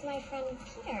 this is my friend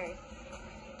Peter.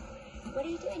 What are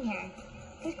you doing here?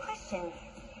 Good question.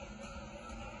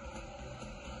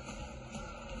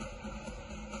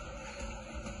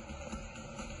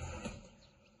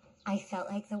 I felt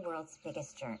like the world's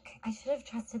biggest jerk. I should have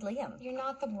trusted Liam. You're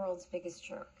not the world's biggest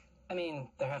jerk. I mean,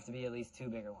 there have to be at least two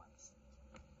bigger ones.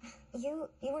 You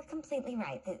were completely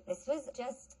right. This was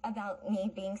just about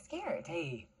me being scared.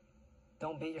 Hey,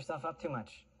 don't beat yourself up too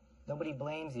much. Nobody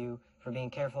blames you for being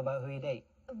careful about who you date.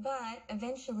 But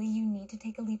eventually you need to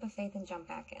take a leap of faith and jump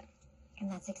back in.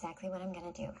 And that's exactly what I'm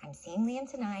gonna do. I'm seeing Liam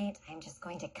tonight. I'm just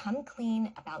going to come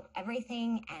clean about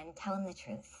everything and tell him the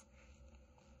truth.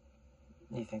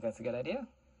 You think that's a good idea?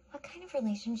 What kind of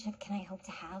relationship can I hope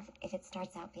to have if it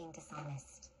starts out being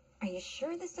dishonest? Are you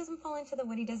sure this doesn't fall into the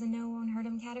what he doesn't know won't hurt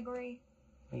him category?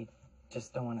 We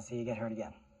just don't want to see you get hurt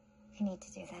again. I need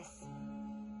to do this.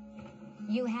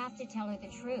 You have to tell her the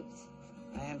truth.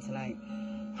 I am tonight.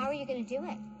 How are you going to do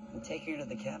it? I'm taking her to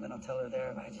the cabin. I'll tell her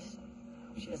there, but I just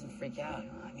hope she doesn't freak out.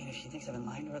 I mean, if she thinks I've been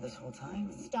lying to her this whole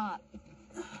time. Stop.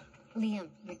 Liam,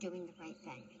 you're doing the right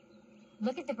thing.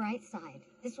 Look at the bright side.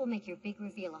 This will make your big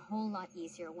reveal a whole lot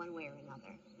easier one way or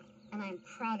another. And I'm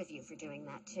proud of you for doing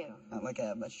that, too. Not like I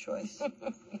have much choice.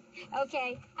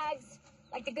 Okay, hugs.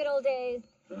 Like the good old days.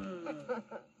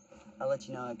 I'll let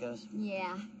you know how it goes.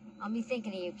 Yeah, I'll be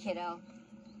thinking of you, kiddo.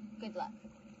 Good luck.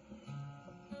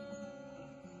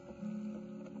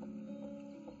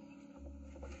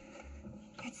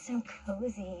 It's so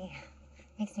cozy.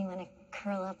 Makes me want to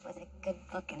curl up with a good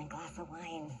book and a glass of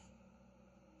wine.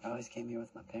 I always came here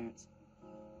with my parents.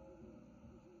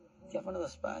 Do you have one of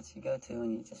those spots you go to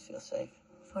and you just feel safe?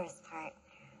 Forest Park.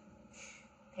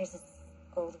 There's this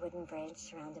old wooden bridge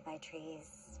surrounded by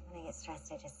trees. When I get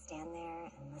stressed, I just stand there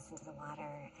and listen to the water,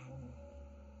 and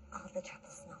all the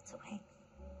troubles melt away.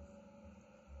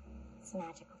 It's a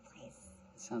magical place.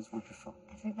 It sounds wonderful.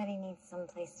 Everybody needs some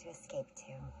place to escape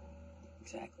to.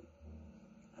 Exactly.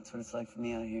 That's what it's like for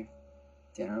me out here.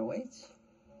 Dinner awaits.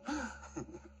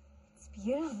 It's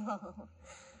beautiful.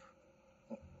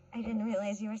 I didn't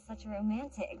realize you were such a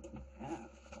romantic. Yeah,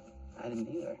 I didn't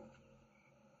either.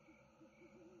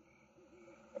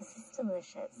 This is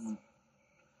delicious.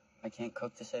 I can't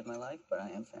cook to save my life, but I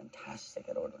am fantastic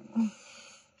at ordering.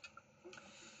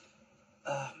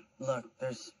 Look,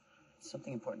 there's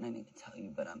something important I need to tell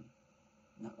you, but I'm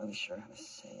not really sure how to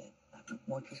say it.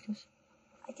 More couscous?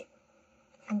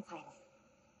 I'm fine.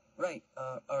 Right,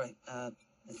 all right.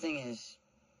 The thing is,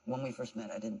 when we first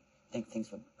met, I didn't think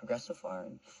things would progress so far.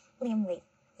 And... Liam, wait.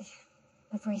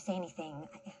 Before you say anything,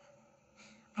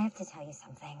 I have to tell you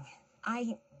something.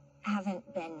 I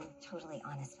haven't been totally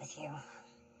honest with you.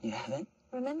 You haven't?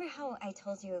 Remember how I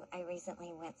told you I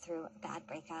recently went through a bad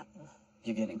breakup?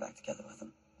 You're getting back together with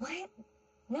him. What?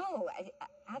 No,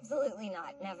 absolutely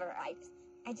not. Never. I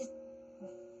just...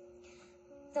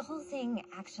 The whole thing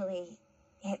actually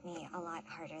hit me a lot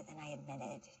harder than I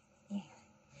admitted.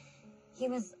 He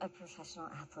was a professional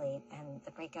athlete, and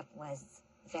the breakup was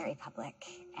very public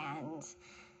and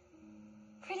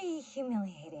pretty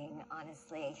humiliating,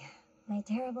 honestly. My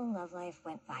terrible love life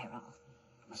went viral.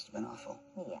 Must have been awful.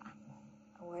 Yeah.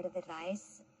 A word of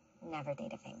advice, never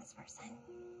date a famous person.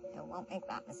 I won't make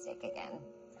that mistake again.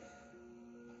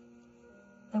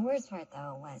 The worst part,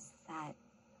 though, was that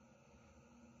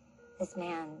this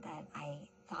man that I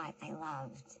thought I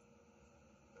loved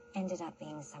ended up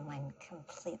being someone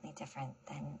completely different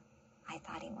than I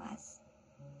thought he was.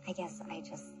 I guess I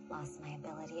just lost my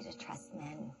ability to trust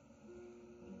men.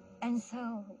 And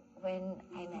so when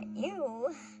I met you,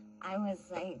 I was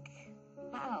like,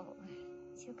 wow,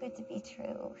 too good to be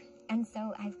true. And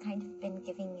so I've kind of been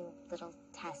giving you little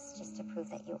tests just to prove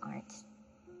that you aren't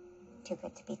too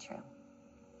good to be true.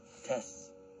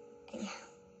 Tests? Yeah,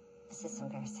 this is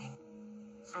embarrassing.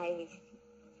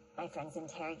 My friend's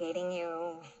interrogating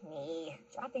you, me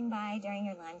dropping by during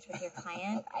your lunch with your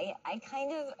client. I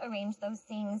kind of arranged those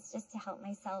things just to help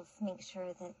myself make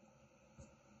sure that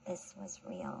this was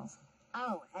real.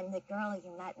 Oh, and the girl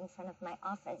you met in front of my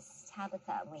office,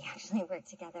 Tabitha, we actually worked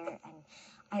together, and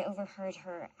I overheard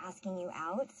her asking you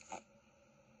out.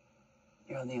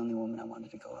 You're the only woman I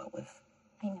wanted to go out with.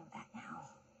 I know that now.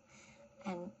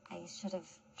 And I should have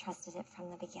trusted it from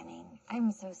the beginning.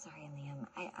 I'm so sorry, Liam.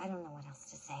 I don't know what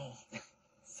else to say.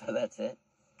 So that's it?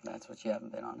 That's what you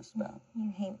haven't been honest about?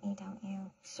 You hate me, don't you?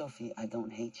 Sophie, I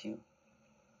don't hate you.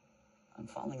 I'm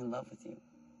falling in love with you.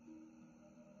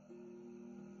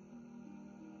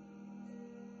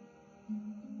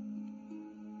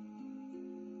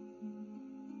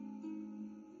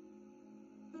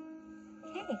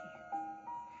 Okay.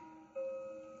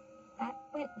 That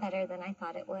went better than I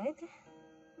thought it would.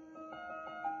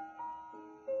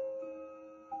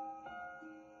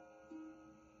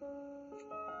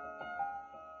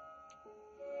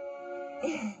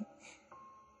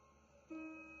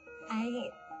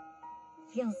 I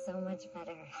feel so much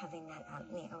better having that out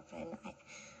in the open.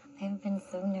 I've been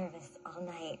so nervous all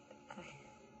night.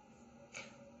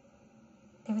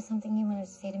 There was something you wanted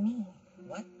to say to me.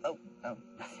 What? Oh,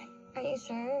 nothing. Are you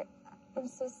sure? I'm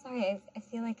so sorry. I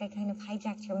feel like I kind of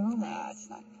hijacked your moment. Nah, it's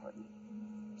not important.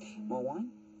 More wine?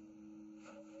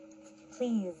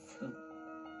 please. I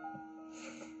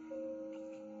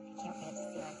can't wait to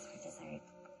see what's for dessert.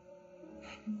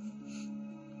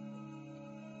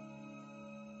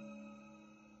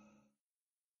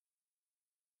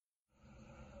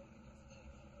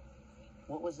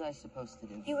 What was I supposed to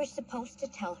do? You were supposed to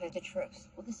tell her the truth.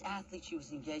 Well, this athlete she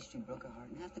was engaged to broke her heart,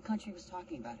 and half the country was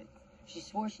talking about it. She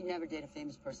swore she'd never date a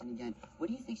famous person again. What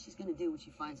do you think she's going to do when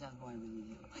she finds out who I really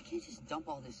am? I can't just dump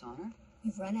all this on her.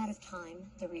 You've run out of time.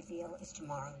 The reveal is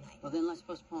tomorrow night. Well, then let's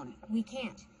postpone it. We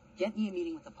can't. Get me a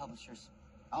meeting with the publishers.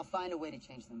 I'll find a way to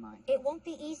change their mind. It won't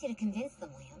be easy to convince them,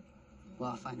 Liam. Well,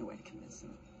 I'll find a way to convince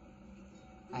them.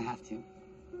 I have to.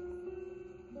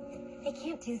 They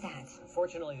can't do that.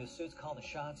 Unfortunately, the suits call the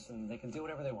shots, and they can do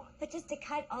whatever they want. But just to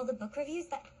cut all the book reviews,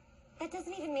 that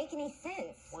doesn't even make any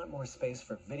sense. Want more space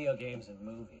for video games and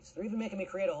movies. They're even making me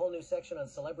create a whole new section on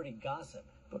celebrity gossip.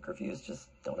 Book reviews just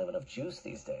don't have enough juice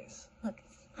these days. Look,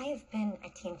 I have been a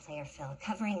team player, Phil,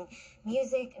 covering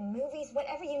music and movies,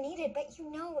 whatever you needed, but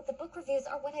you know the book reviews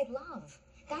are what I love.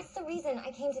 That's the reason I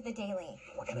came to the Daily.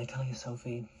 What can I tell you,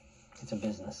 Sophie? It's a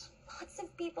business. Lots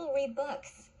of people read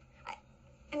books.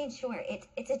 I mean, sure,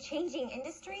 it's a changing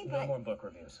industry, but... No more book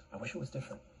reviews. I wish it was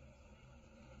different.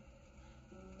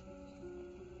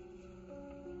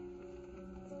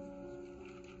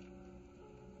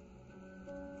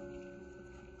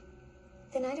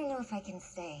 Then I don't know if I can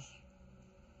stay.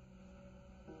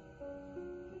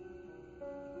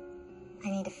 I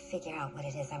need to figure out what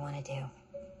it is I want to do.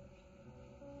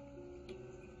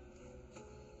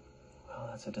 Well,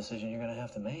 that's a decision you're going to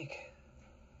have to make.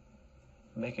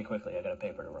 Make it quickly. I got a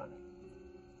paper to run.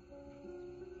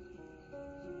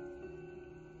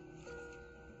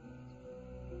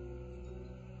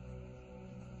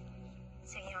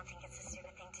 So you don't think it's a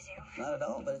stupid thing to do? Not at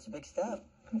all, but it's a big step.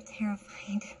 I'm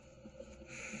terrified.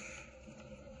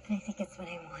 But I think it's what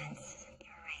I want.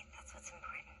 You're right. That's what's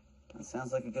important. That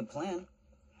sounds like a good plan. I'm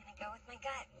gonna go with my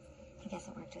gut. I guess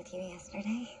it worked with you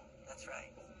yesterday. That's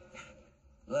right.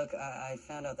 Look, I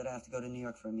found out that I have to go to New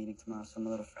York for a meeting tomorrow, so I'm a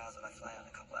little frazzled. I fly out in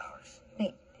a couple hours.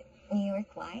 Wait, New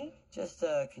York, why? Just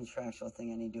a contractual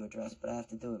thing I need to address, but I have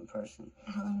to do it in person.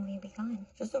 How long will you be gone?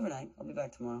 Just overnight. I'll be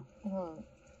back tomorrow. Well,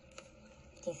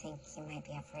 do you think you might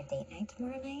be up for a date night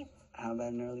tomorrow night? How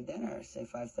about an early dinner? Say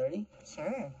 5:30?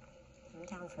 Sure. I'm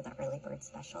down for the early bird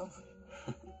special.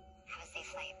 Have a safe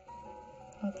flight.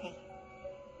 Okay.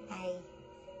 Bye.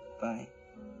 Bye.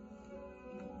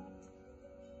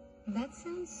 That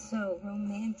sounds so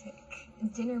romantic.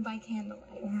 Dinner by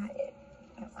candlelight. Not it.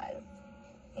 It was.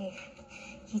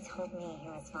 He told me he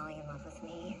was falling in love with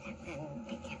me, and then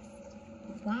we kissed.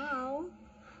 Wow.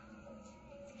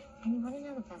 And you want to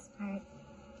know the best part?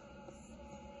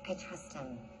 I trust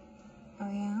him.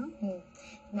 Oh, yeah?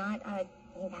 Not a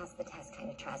you passed the test kind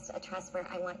of trust. A trust where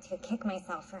I want to kick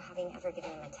myself for having ever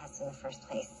given him a test in the first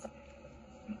place.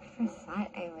 I never thought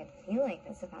I would feel like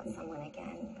this about someone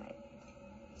again, but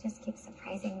it just keeps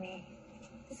surprising me.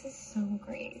 This is so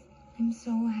great. I'm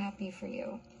so happy for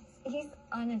you. He's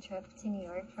on a trip to New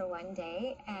York for one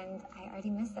day, and I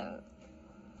already miss him.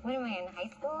 What am I, in high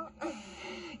school?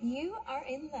 You are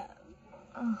in love.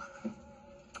 Oh.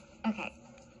 Okay,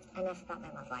 enough about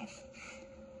my love life.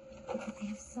 I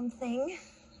have something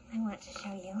I want to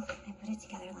show you. I put it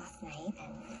together last night,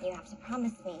 and you have to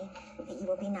promise me that you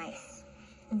will be nice.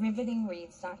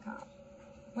 Rivetingreads.com.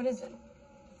 What is it?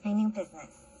 My new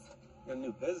business. Your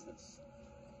new business?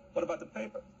 What about the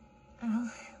paper? Oh,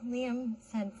 Liam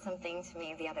said something to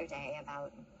me the other day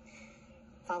about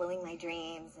following my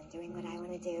dreams and doing what I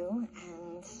want to do,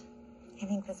 and I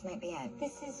think this might be it.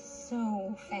 This is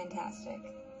so fantastic.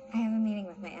 I have a meeting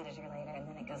with my editor later, and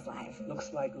then it goes live.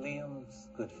 Looks like Liam's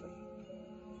good for you.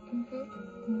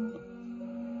 Mm-hmm.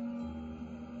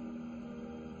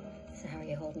 So how are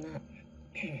you holding up?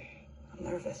 I'm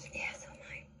nervous. Yeah, so am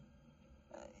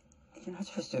You're not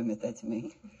supposed to admit that to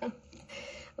me. I.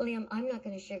 Liam, I'm not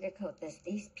going to sugarcoat this.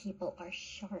 These people are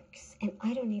sharks, and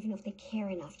I don't even know if they care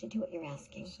enough to do what you're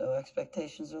asking. So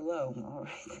expectations are low. All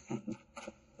right, then.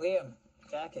 Liam,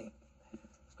 Jackie,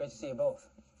 it's great to see you both.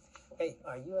 Hey,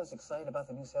 are you as excited about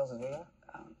the new sales as we are?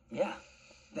 Yeah.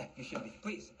 Yeah, you should be.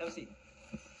 Please, have a seat.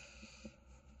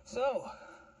 So,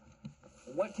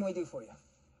 what can we do for you?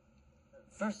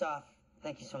 First off,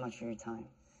 thank you so much for your time.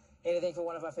 Anything for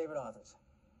one of our favorite authors?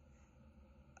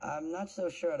 I'm not so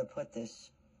sure how to put this,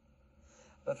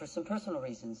 but for some personal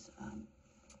reasons,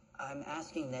 I'm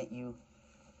asking that you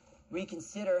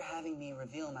reconsider having me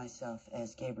reveal myself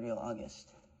as Gabriel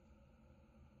August.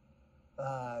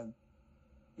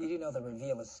 You do know the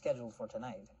reveal is scheduled for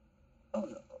tonight. Oh,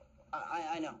 no.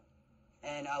 I know.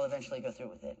 And I'll eventually go through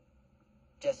with it.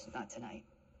 Just not tonight.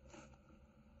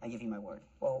 I give you my word.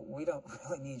 Well, we don't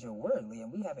really need your word,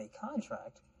 Liam. We have a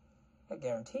contract that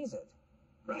guarantees it.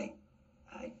 Right.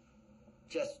 I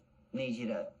just need you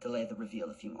to delay the reveal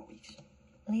a few more weeks.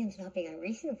 Liam's not being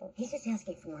unreasonable. He's just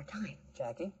asking for more time.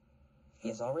 Jackie, he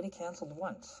has already canceled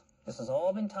once. This has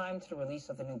all been timed to the release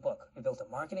of the new book. We built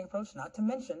a marketing approach, not to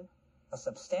mention a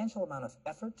substantial amount of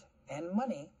effort and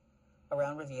money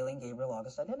around revealing Gabriel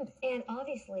August's identity. And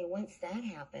obviously, once that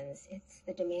happens,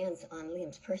 the demands on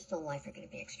Liam's personal life are going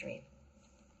to be extreme.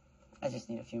 I just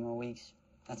need a few more weeks.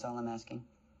 That's all I'm asking.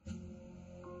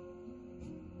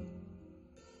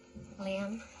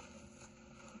 Liam,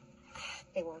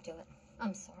 they won't do it.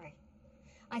 I'm sorry.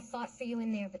 I fought for you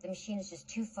in there, but the machine is just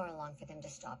too far along for them to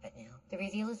stop it now. The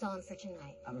reveal is on for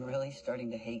tonight. I'm really starting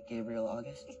to hate Gabriel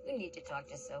August. You need to talk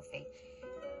to Sophie.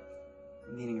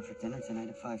 I'm meeting her for dinner tonight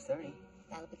at 5:30.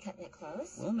 That'll be cutting it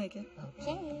close. We'll make it.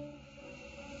 Okay.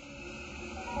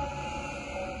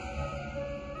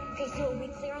 Okay, so are we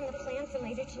clear on the plan for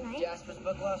later tonight? Jasper's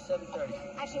book loft, 7:30.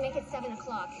 Actually, make it 7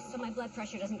 o'clock so my blood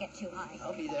pressure doesn't get too high.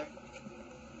 I'll be there.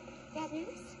 Bad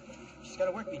news? She's got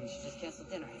a work meeting. She just canceled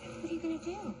dinner. What are you going to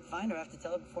do? Find her. I have to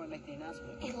tell her before I make the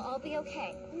announcement. It'll all be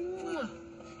okay. Mwah.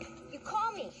 You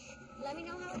call me. Let me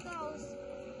know how it goes.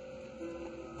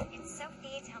 It's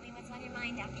Sophie. Tell me what's on your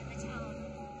mind after the tone.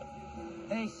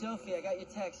 Hey, Sophie, I got your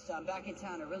text. I'm back in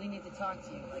town. I really need to talk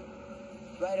to you, like,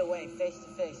 right away, face to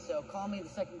face. So call me the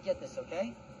second you get this,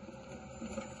 okay?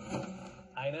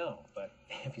 I know, but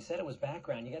if you said it was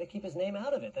background, you got to keep his name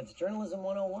out of it. That's journalism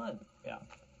 101. Yeah.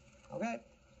 Okay.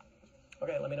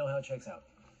 Okay, let me know how it shakes out.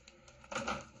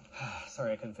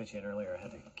 Sorry I couldn't fit you in earlier. I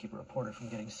had to keep a reporter from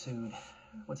getting sued.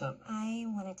 What's up? I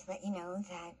wanted to let you know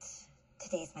that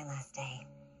today's my last day.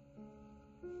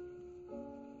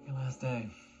 Your last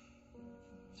day.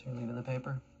 So you're leaving the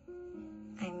paper?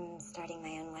 I'm starting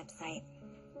my own website.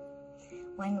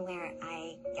 One where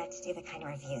I get to do the kind of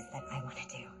reviews that I want to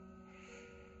do.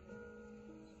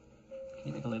 Can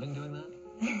you make a living doing that?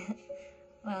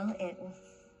 Well, it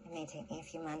may take me a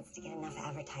few months to get enough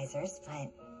advertisers, but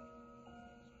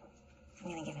I'm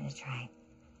gonna give it a try.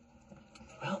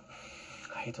 Well,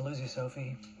 I hate to lose you,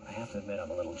 Sophie. I have to admit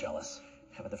I'm a little jealous.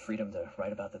 Having the freedom to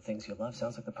write about the things you love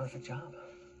sounds like the perfect job.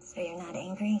 So you're not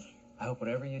angry? I hope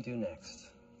whatever you do next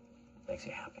makes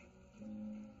you happy.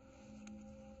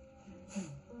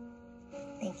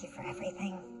 Thank you for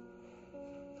everything.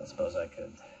 Don't suppose I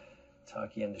could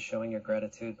talk you into showing your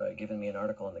gratitude by giving me an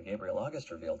article on the Gabriel August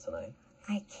reveal tonight?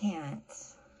 I can't.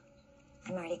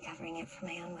 I'm already covering it for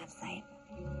my own website.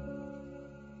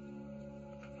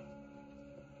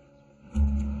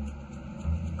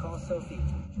 Call Sophie.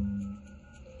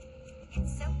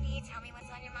 It's Sophie. Tell me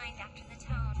what's on your mind after the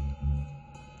tone.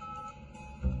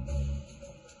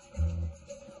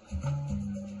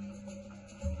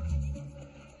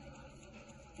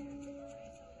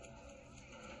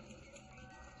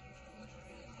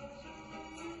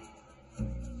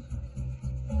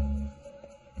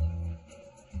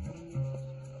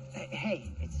 Hey,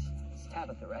 it's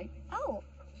Tabitha, right? Oh,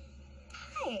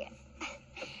 hi.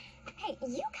 Hey,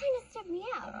 you kind of stubbed me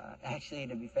out. Actually,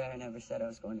 to be fair, I never said I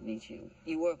was going to meet you.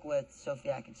 You work with Sophie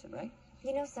Atkinson, right?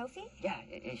 You know Sophie? Yeah,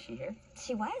 is she here?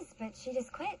 She was, but she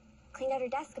just quit. Cleaned out her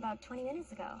desk about 20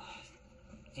 minutes ago.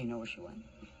 Do you know where she went?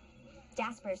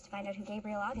 Jasper's to find out who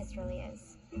Gabriel August really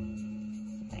is.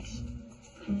 Thanks.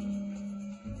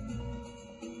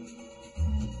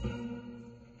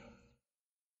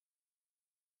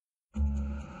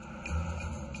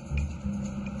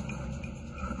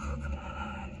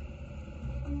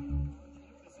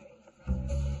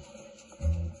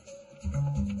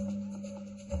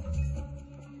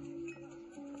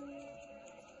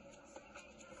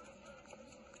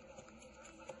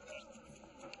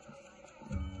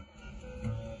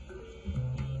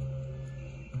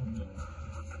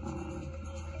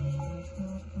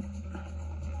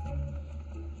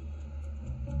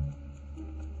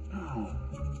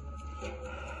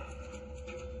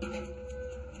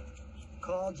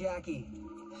 Call Jackie.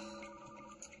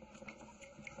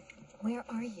 Where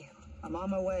are you? I'm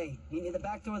on my way. Meet me at the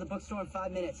back door of the bookstore in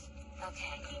 5 minutes.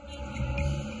 Okay.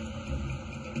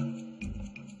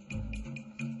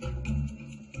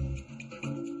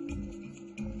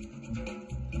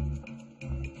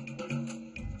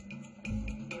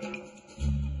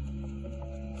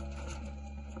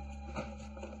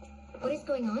 What is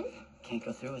going on? Can't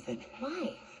go through with it.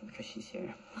 Why? Because she's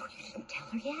here. Oh, you didn't tell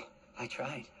her yet? I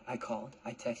tried. I called.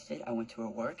 I texted. I went to her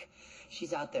work.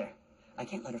 She's out there. I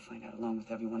can't let her find out along with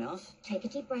everyone else. Take a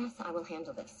deep breath. I will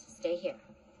handle this. Stay here.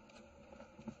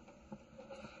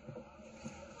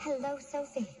 Hello,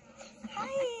 Sophie.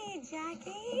 Hi,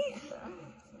 Jackie.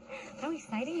 How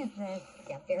exciting is this?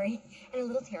 Yeah, very. And a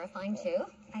little terrifying, too.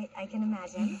 I can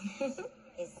imagine.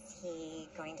 Is he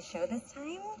going to show this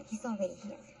time? He's already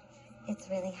here. It's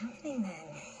really happening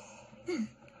then.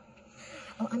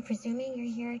 Oh, I'm presuming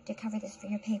you're here to cover this for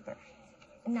your paper.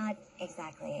 Not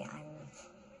exactly.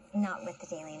 I'm not with the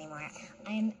Daily anymore.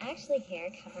 I'm actually here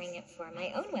covering it for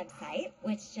my own website,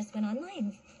 which just went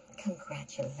online.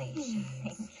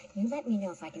 Congratulations. You let me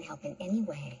know if I can help in any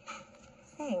way.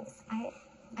 Thanks.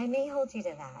 I may hold you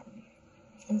to that.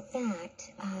 In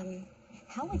fact,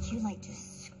 how would you like to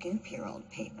scoop your old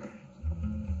paper?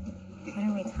 What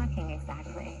are we talking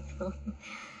exactly?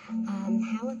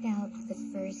 How about the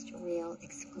first real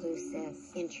exclusive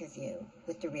interview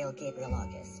with the real Gabriel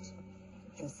August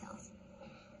himself?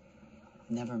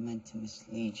 Never meant to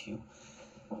mislead you.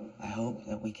 I hope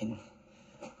that we can...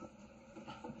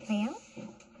 Liam?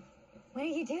 What are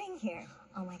you doing here?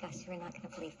 Oh my gosh, you are not going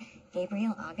to believe.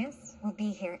 Gabriel August will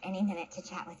be here any minute to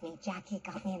chat with me. Jackie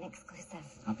got me an exclusive.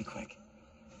 I'll be quick.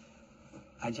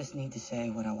 I just need to say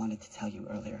what I wanted to tell you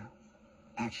earlier.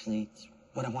 Actually, it's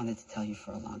what I wanted to tell you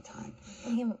for a long time.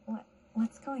 Liam,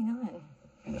 what's going on?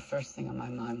 You're the first thing on my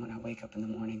mind when I wake up in the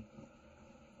morning.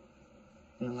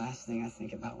 And the last thing I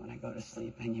think about when I go to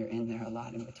sleep, and you're in there a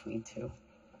lot in between, too.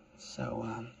 So,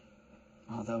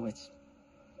 although it's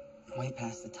way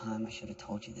past the time I should have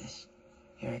told you this,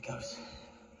 here it goes.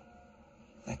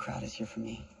 That crowd is here for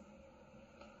me.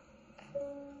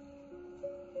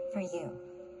 For you.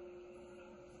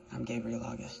 I'm Gabriel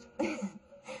August.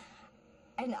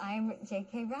 And I'm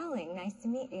J.K. Rowling. Nice to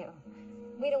meet you.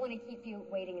 We don't want to keep you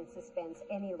waiting in suspense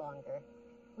any longer.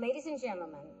 Ladies and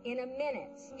gentlemen, in a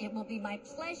minute, it will be my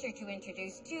pleasure to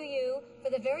introduce to you, for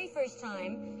the very first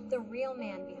time, the real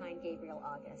man behind Gabriel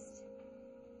August.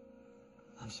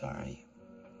 I'm sorry.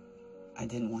 I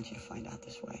didn't want you to find out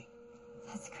this way.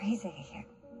 That's crazy.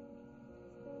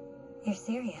 You're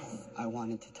serious. I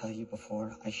wanted to tell you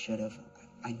before. I should have.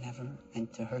 I never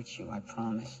meant to hurt you, I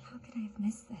promise. How could I have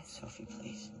missed this? Sophie,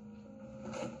 please.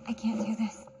 I can't do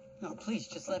this. No, please,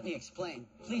 just let me explain.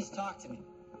 Please talk to me.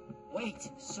 Wait,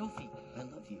 Sophie, I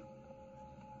love you.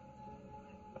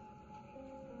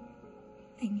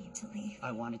 I need to leave.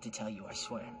 I wanted to tell you, I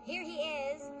swear. Here he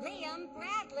is, Liam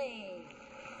Bradley.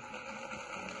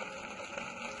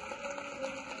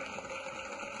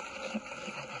 I can't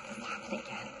believe I let this happen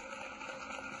again.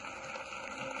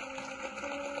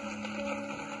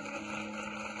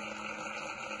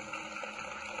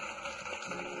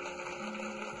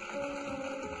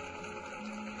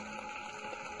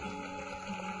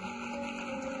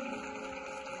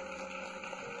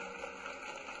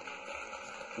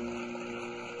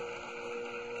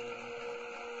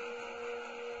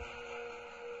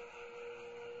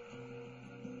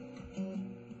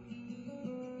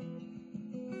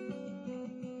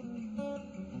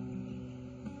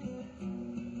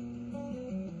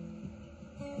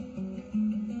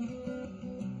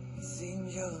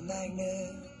 Seems you're a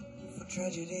magnet for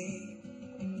tragedy.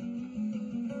 A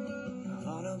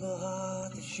vulnerable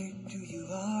heart that shaped who you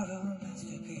are, a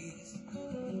masterpiece.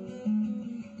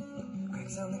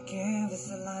 Cracks on the canvas,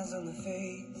 the lines on the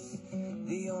face.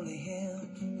 The only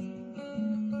hint,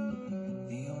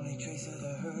 the only trace of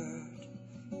the hurt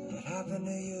that happened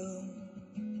to you.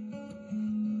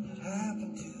 That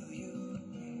happened to you.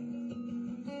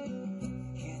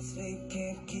 Can't sleep,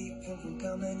 can't keep him from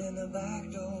coming in the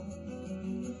back door.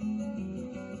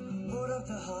 Hold up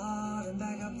the heart and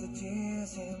back up the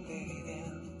tears and bury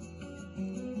them.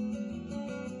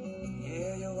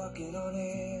 Yeah, you're walking on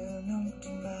air, numb to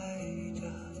my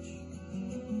touch.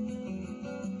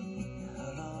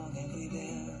 How long have we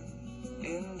been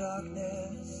in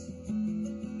darkness?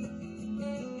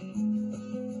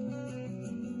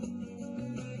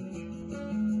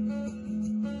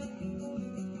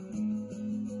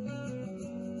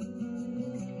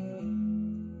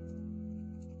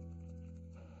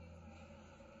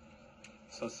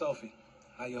 So, Sophie,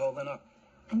 how you holding up?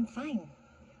 I'm fine.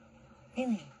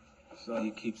 Really. So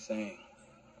you keep saying.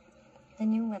 The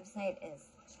new website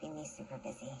is keeping me super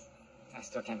busy. I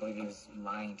still can't believe he was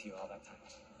lying to you all that time.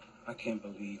 I can't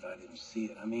believe I didn't see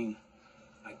it. I mean,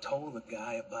 I told the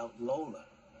guy about Lola.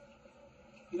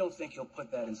 You don't think he'll put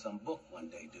that in some book one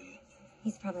day, do you?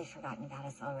 He's probably forgotten about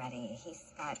us already.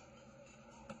 He's got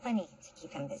plenty to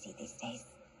keep him busy these days.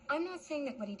 I'm not saying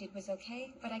that what he did was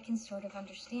okay, but I can sort of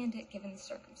understand it given the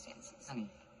circumstances. Honey,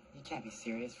 you can't be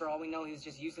serious. For all we know, he was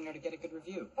just using her to get a good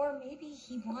review. Or maybe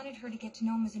he wanted her to get to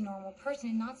know him as a normal person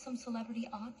and not some celebrity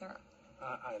author.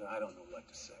 I don't know what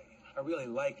to say. I really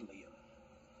like Liam.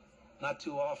 Not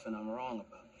too often I'm wrong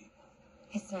about people.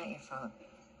 It's not your fault.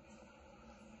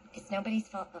 It's nobody's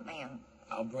fault but my own.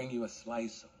 I'll bring you a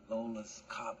slice of Lola's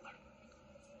cobbler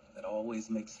that always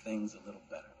makes things a little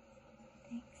better.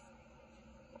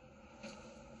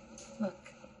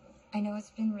 Look, I know it's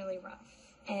been really rough,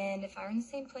 and if I were in the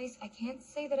same place, I can't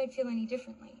say that I'd feel any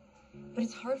differently. But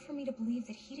it's hard for me to believe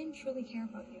that he didn't truly care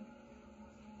about you.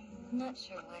 I'm not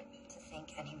sure what to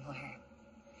think anymore.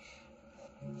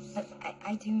 But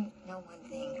I do know one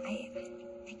thing.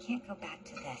 I can't go back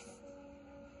to this.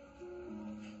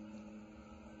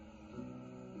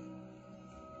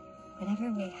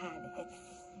 Whatever we had, it's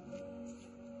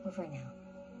over now.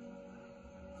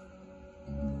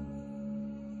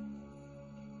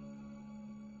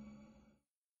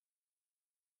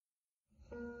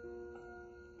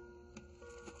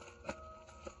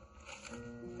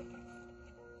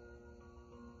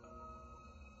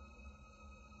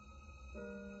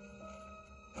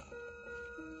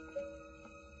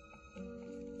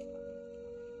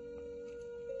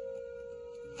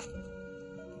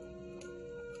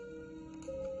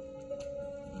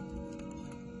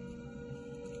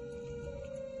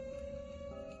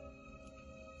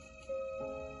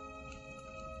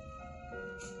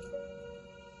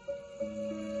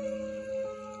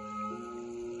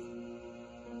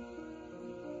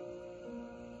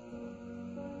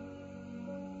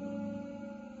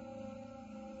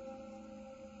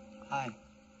 Hi.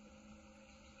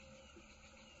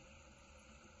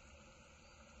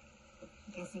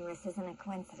 I'm guessing this isn't a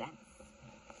coincidence.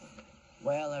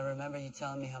 Well, I remember you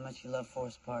telling me how much you love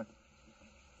Forest Park.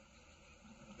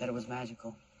 That it was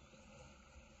magical.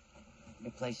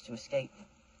 Your place to escape.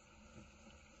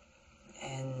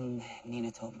 And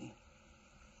Nina told me.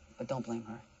 But don't blame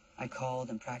her. I called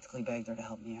and practically begged her to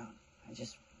help me out. I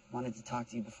just wanted to talk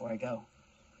to you before I go.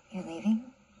 You're leaving?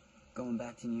 Going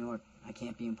back to New York. I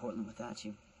can't be in Portland without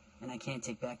you. And I can't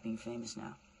take back being famous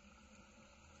now.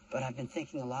 But I've been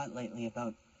thinking a lot lately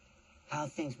about how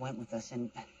things went with us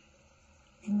and...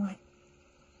 And what?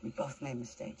 We both made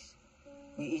mistakes.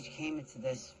 We each came into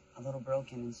this a little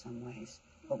broken in some ways.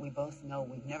 But we both know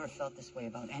we've never felt this way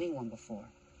about anyone before.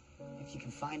 If you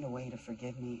can find a way to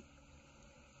forgive me,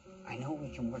 I know we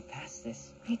can work past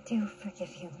this. I do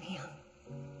forgive you, Liam.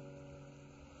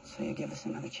 So you give us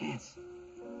another chance.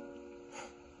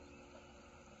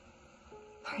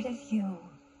 Part of you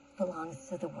belongs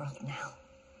to the world now.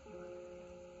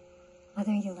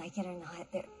 Whether you like it or not,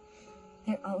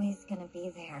 they're always gonna be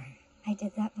there. I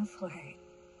did that before.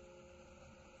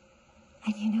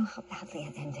 And you know how badly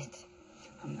it ended.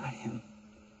 I'm not him.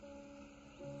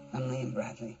 I'm Liam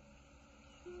Bradley.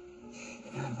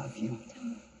 And I love you.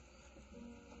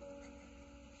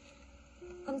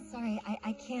 I'm sorry,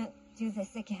 I can't do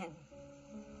this again.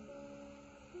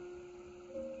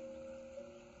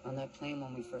 On that plane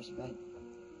when we first met,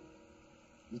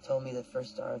 you told me that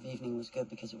First Star of Evening was good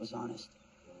because it was honest.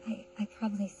 I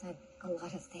probably said a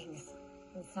lot of things.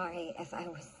 I'm sorry if I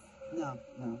was... No,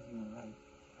 you were right.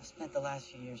 I spent the last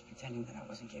few years pretending that I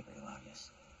wasn't Gabriel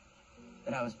August.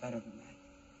 That I was better than that.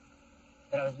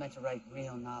 That I was meant to write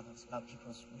real novels about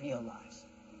people's real lives.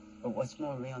 But what's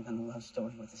more real than a love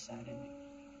story with a sad ending?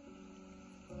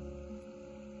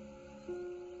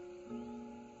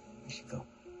 We should go.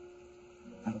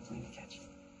 I have a plane to catch.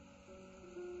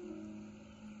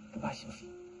 Goodbye, Sophie.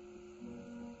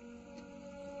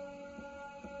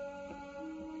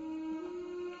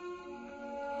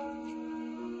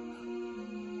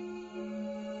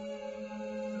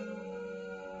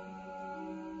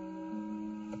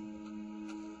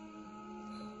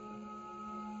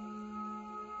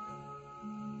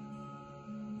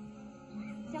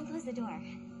 Don't close the door.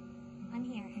 I'm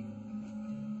here.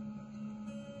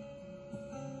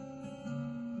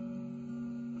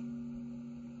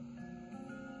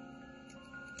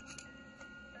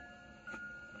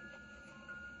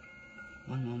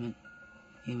 One moment,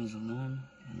 he was alone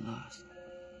and lost.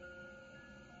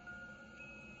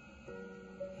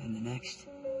 And the next,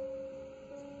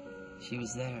 she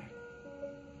was there,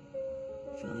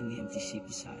 filling the empty seat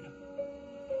beside him.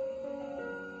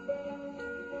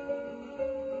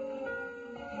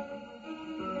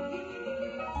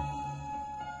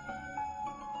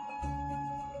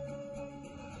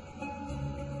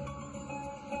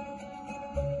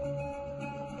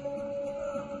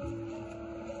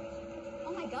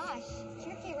 Oh my gosh,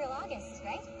 you're Gabriel August,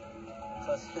 right?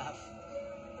 Close enough.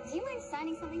 Do you mind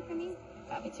signing something for me?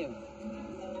 Happy to.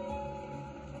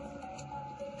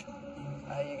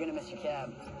 You're gonna miss your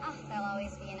cab. Ah, there'll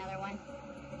always be another one.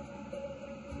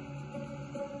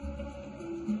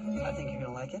 I think you're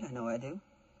gonna like it. I know I do.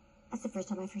 That's the first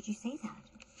time I've heard you say that.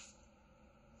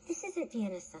 This isn't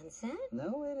Vienna Sunset.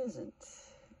 No, it isn't.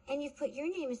 And you've put your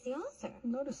name as the author.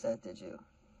 Notice that, did you?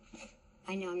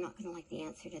 I know I'm not going to like the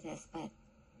answer to this, but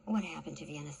what happened to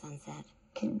Vienna Sunset?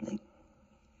 Kindling.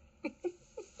 Liam,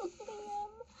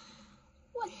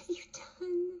 what have you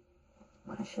done?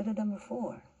 What I should have done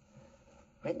before.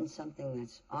 Written something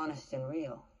that's honest and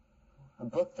real. A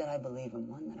book that I believe in,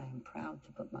 one that I am proud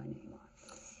to put my name on.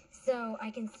 So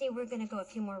I can see we're going to go a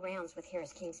few more rounds with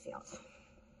Harris Kingsfield.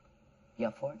 You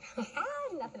up for it?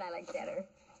 Nothing I like better.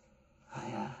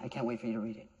 I can't wait for you to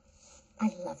read it. I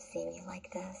love seeing you like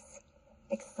this.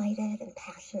 Excited and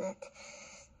passionate.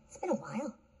 It's been a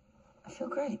while. I feel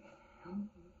great.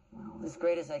 Well, as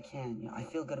great as I can. I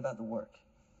feel good about the work.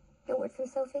 No word from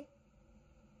Sophie?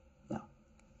 No.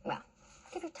 Well,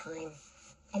 give her time.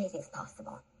 Anything's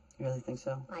possible. You really think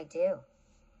so? I do.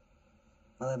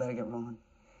 Well, I better get rolling.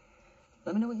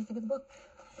 Let me know what you think of the book.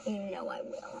 You know I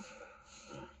will.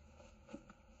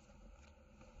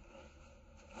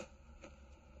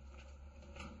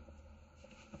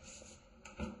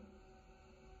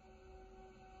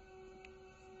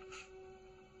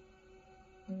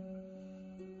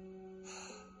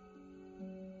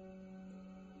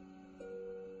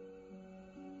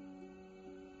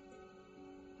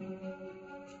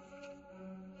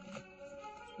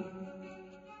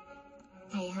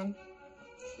 Hey, hon.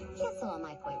 Cancel all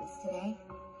my appointments today.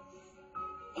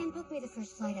 And book me the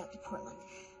first flight out to Portland.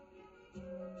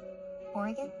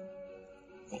 Oregon?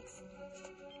 Thanks.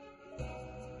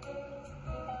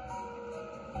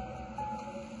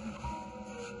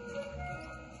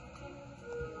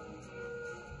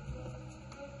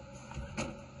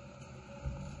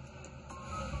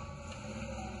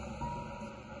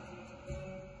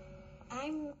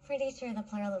 I'm pretty sure the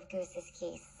plural of goose is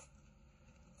geese.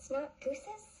 It's not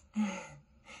gooses?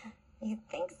 You'd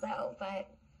think so, but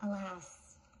alas.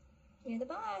 You're the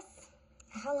boss.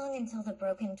 How long until the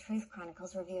Broken Truth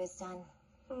Chronicles review is done?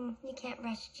 You can't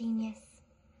rush genius.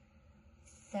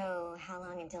 So, how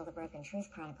long until the Broken Truth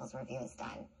Chronicles review is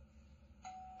done?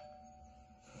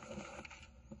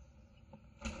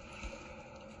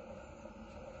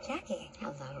 Jackie.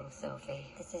 Hello, Sophie.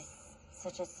 This is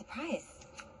such a surprise.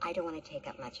 I don't want to take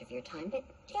up much of your time, but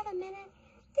do you have a minute?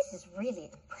 This is really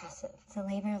impressive. It's a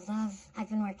labor of love. I've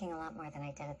been working a lot more than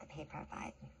I did at the paper, but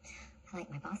I like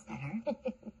my boss better.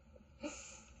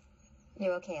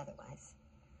 You're okay otherwise.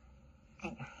 I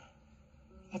know.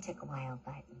 It took a while,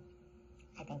 but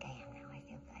I think I am now. I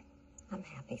feel good. I'm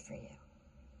happy for you.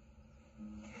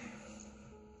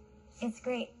 It's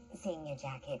great seeing you,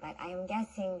 Jackie, but I'm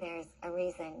guessing there's a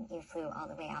reason you flew all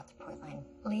the way out to Portland.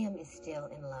 Liam is still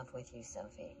in love with you,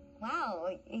 Sophie. Wow,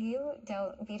 you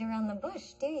don't beat around the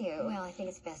bush, do you? Well, I think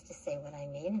it's best to say what I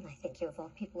mean, and I think you of all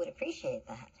people would appreciate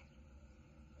that.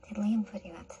 Did Liam put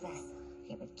you up to this?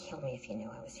 He would kill me if he knew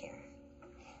I was here.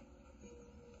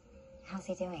 How's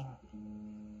he doing?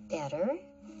 Better.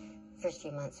 First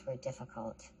few months were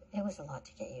difficult. It was a lot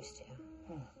to get used to.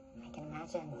 I can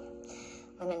imagine.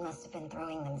 Women must have been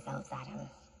throwing themselves at him.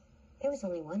 There was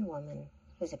only one woman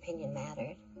whose opinion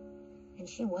mattered, and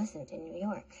she wasn't in New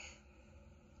York.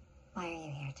 Why are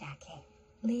you here, Jackie?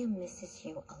 Liam misses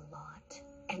you a lot,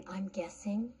 and I'm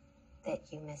guessing that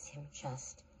you miss him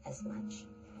just as much.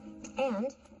 And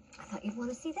I thought you'd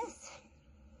want to see this.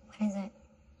 What is it?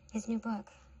 His new book.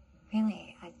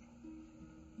 Really?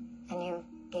 A new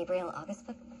Gabriel August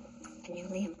book? A new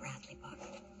Liam Bradley book.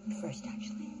 First,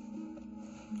 actually.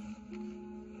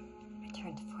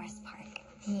 Return to Forest Park.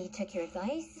 He took your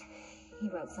advice. He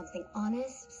wrote something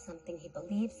honest, something he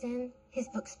believes in. His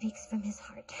book speaks from his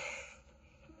heart.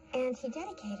 And he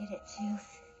dedicated it to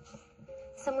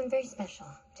someone very special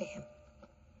to him.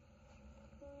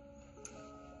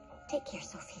 Take care,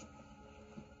 Sophie.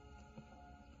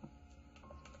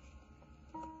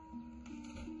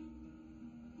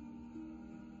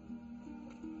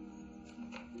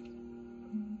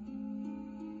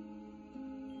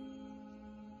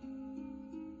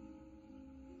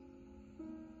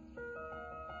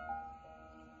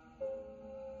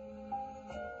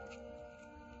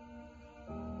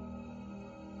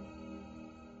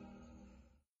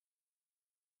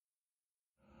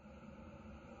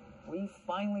 We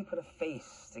finally put a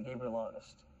face to Gabriel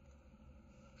August.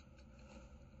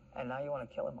 And now you want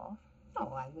to kill him off?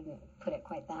 Oh, I wouldn't put it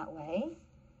quite that way.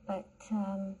 But,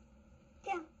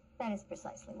 yeah, that is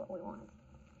precisely what we want.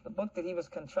 The book that he was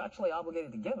contractually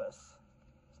obligated to give us.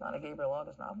 It's not a Gabriel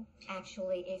August novel.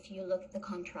 Actually, if you look at the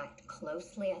contract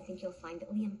closely, I think you'll find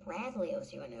that Liam Bradley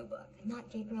owes you a new book, not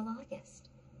Gabriel August.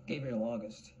 Gabriel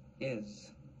August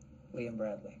is Liam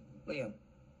Bradley. Liam,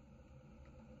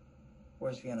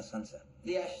 where's Vienna Sunset?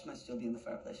 The ashes might still be in the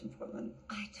fireplace in Portland.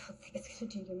 I don't think it's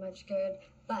going to do you much good.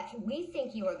 But we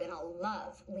think you are going to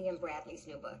love Liam Bradley's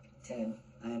new book. Ted,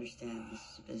 I understand this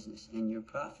is a business, and your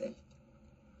profit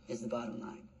is the bottom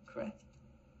line, correct?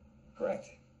 Correct.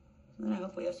 Then I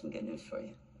hope we have some good news for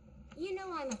you. You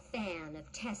know I'm a fan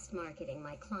of test marketing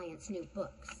my clients' new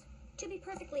books. To be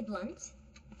perfectly blunt,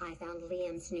 I found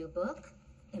Liam's new book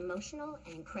emotional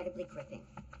and incredibly gripping.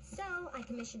 So I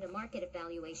commissioned a market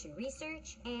evaluation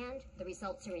research, and the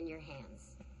results are in your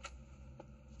hands.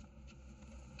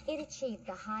 It achieved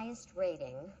the highest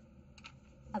rating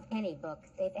of any book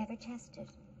they've ever tested.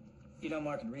 You know,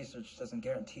 market research doesn't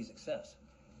guarantee success.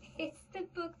 It's the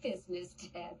book business,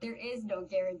 Ted. There is no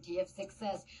guarantee of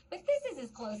success, but this is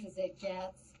as close as it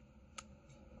gets.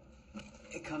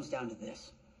 It comes down to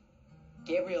this.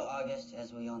 Gabriel August,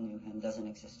 as we all knew him, doesn't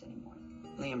exist anymore.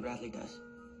 Liam Bradley does.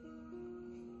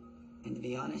 And to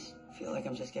be honest, I feel like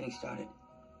I'm just getting started.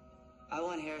 I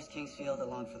want Harris Kingsfield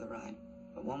along for the ride,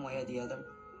 but one way or the other,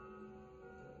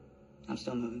 I'm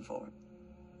still moving forward.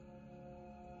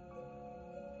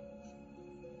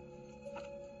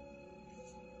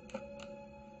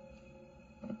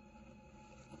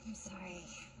 I'm sorry.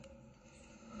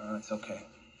 No, it's okay.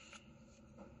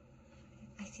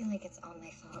 I feel like it's all my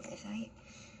fault. If I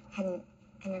hadn't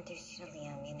introduced you to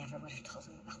Liam, you never would have told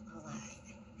him about Lola.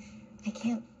 I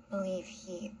can't believe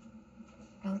he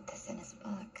wrote this in his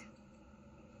book.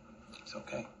 It's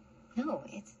okay. No,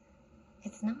 it's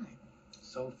not.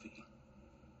 Sophie,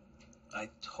 I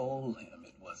told him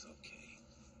it was okay.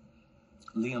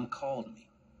 Liam called me.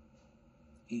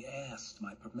 He asked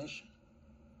my permission.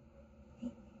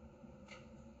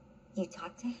 You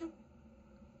talked to him?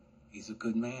 He's a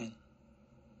good man.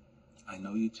 I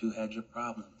know you two had your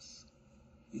problems.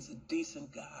 He's a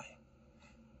decent guy.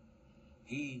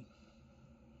 He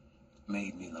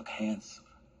made me look handsome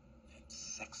and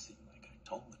sexy like I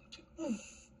told him to.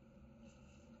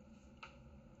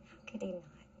 How could he not?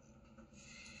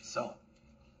 So,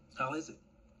 how is it?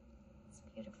 It's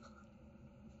beautiful.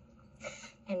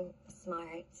 And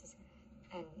smart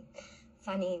and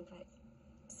funny, but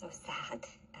so sad.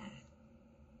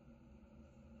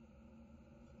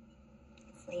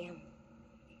 It's Liam.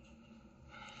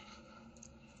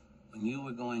 When you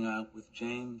were going out with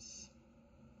James,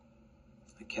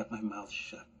 I kept my mouth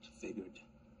shut. Figured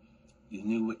you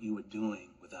knew what you were doing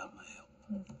without my help.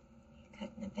 You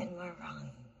couldn't have been more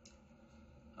wrong.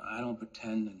 I don't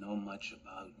pretend to know much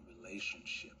about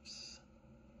relationships.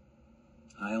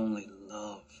 I only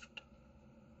loved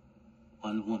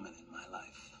one woman in my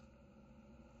life.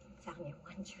 Found your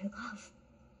one true love.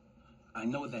 I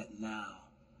know that now.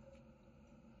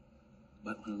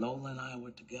 But when Lola and I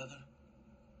were together,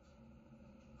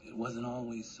 it wasn't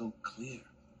always so clear.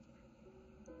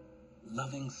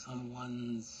 Loving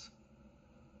someone's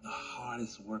the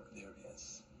hardest work there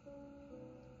is.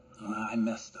 I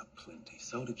messed up plenty.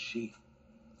 So did she.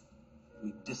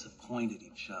 We disappointed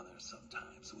each other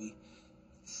sometimes. We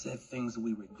said things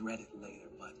we regretted later,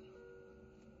 but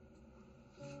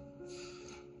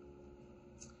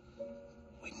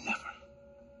we never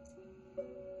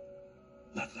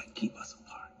let that keep us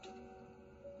apart.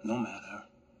 No matter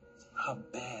how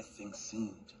bad things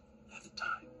seemed at the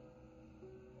time.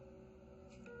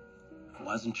 It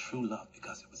wasn't true love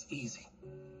because it was easy.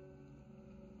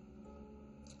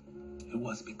 It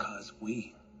was because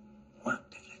we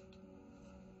worked at it.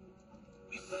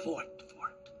 We fought for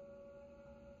it.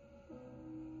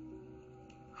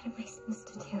 What am I supposed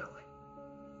to do?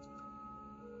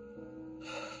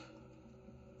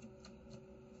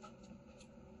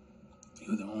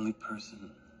 You're the only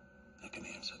person that can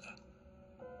answer that.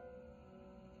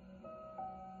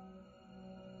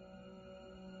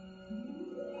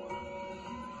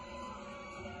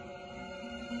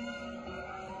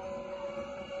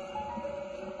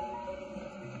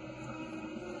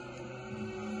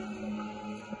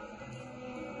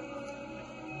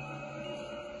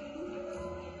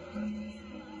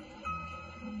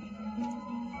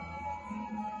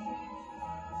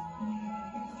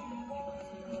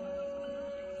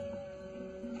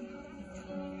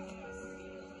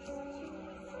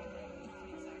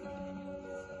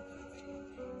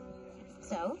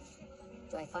 So,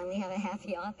 do I finally have a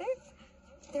happy author?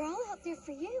 They're all out there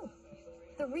for you.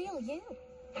 The real you.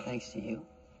 Thanks to you,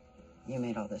 you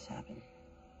made all this happen.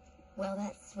 Well,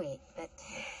 that's sweet, but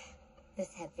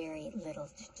this had very little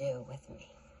to do with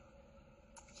me.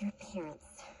 Your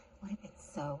parents would have been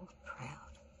so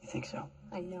proud. You think so?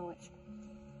 I know it.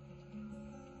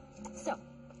 So,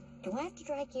 do I have to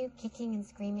drag you kicking and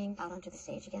screaming out onto the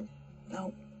stage again?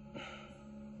 No.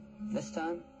 This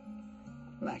time,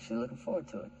 I'm actually looking forward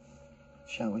to it.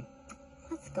 Shall we?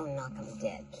 Let's go knock 'em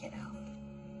dead, kiddo.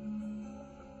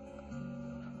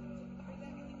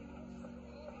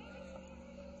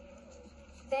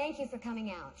 Thank you for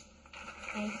coming out.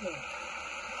 Thank you.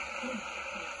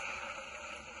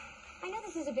 I know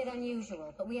this is a bit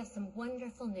unusual, but we have some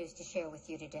wonderful news to share with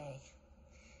you today.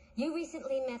 You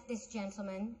recently met this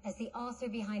gentleman as the author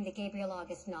behind the Gabriel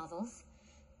August novels,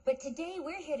 but today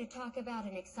we're here to talk about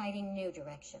an exciting new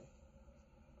direction.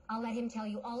 I'll let him tell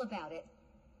you all about it.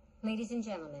 Ladies and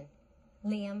gentlemen,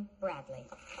 Liam Bradley.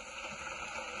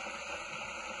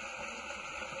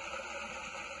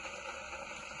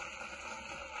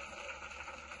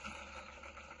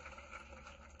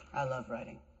 I love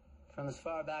writing. From as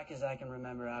far back as I can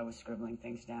remember, I was scribbling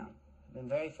things down. I've been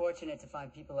very fortunate to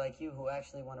find people like you who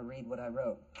actually want to read what I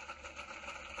wrote.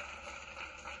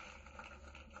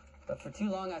 But for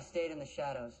too long, I've stayed in the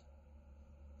shadows.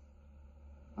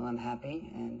 Well, I'm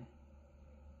happy and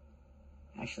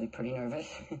actually pretty nervous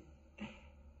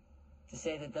to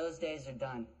say that those days are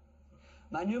done.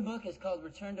 My new book is called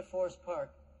Return to Forest Park,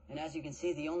 and as you can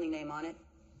see, the only name on it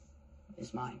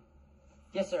is mine.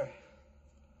 Yes, sir.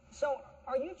 So,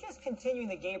 are you just continuing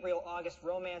the Gabriel August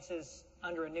romances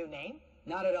under a new name?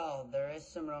 Not at all. There is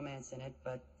some romance in it,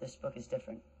 but this book is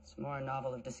different. It's more a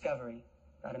novel of discovery,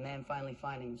 about a man finally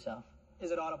finding himself.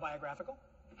 Is it autobiographical?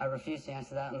 I refuse to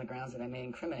answer that on the grounds that I may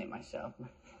incriminate myself.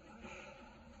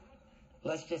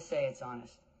 Let's just say it's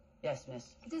honest. Yes,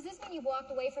 miss. Does this mean you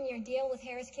walked away from your deal with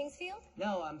Harris Kingsfield?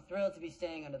 No, I'm thrilled to be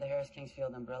staying under the Harris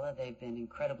Kingsfield umbrella. They've been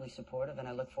incredibly supportive, and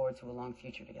I look forward to a long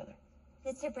future together.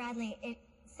 Mr. Bradley, it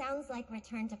sounds like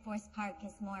Return to Forest Park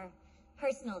is more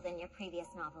personal than your previous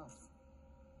novels.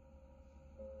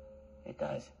 It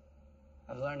does.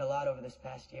 I've learned a lot over this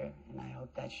past year, and I hope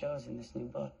that shows in this new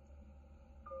book.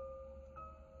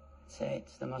 I'd say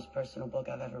it's the most personal book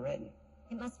I've ever written.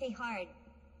 It must be hard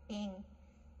being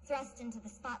thrust into the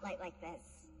spotlight like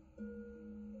this.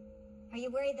 Are you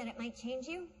worried that it might change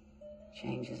you?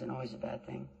 Change isn't always a bad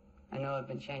thing. I know I've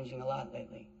been changing a lot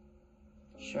lately.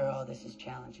 Sure, all this is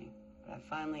challenging, but I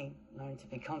finally learned to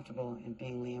be comfortable in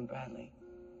being Liam Bradley.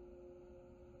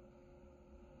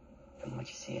 And what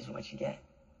you see is what you get.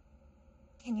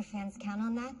 Can your fans count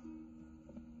on that?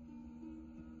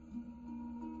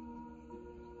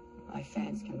 My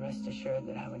fans can rest assured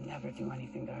that I would never do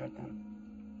anything to hurt them.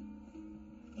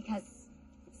 Because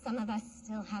some of us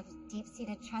still have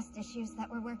deep-seated trust issues that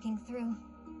we're working through.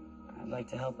 I'd like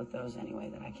to help with those any way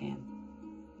that I can.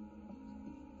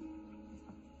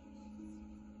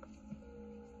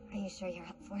 Are you sure you're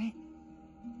up for it?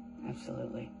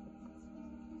 Absolutely.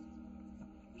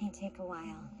 May take a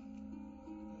while.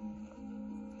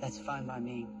 That's fine by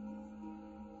me.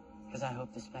 Because I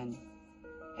hope to spend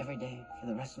every day for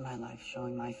the rest of my life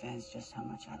showing my fans just how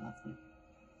much I love them.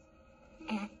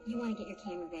 And you want to get your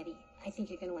camera ready. I think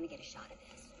you're going to want to get a shot of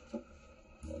this.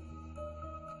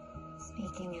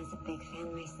 Speaking as a big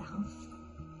fan myself,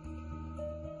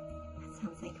 that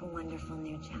sounds like a wonderful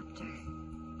new chapter.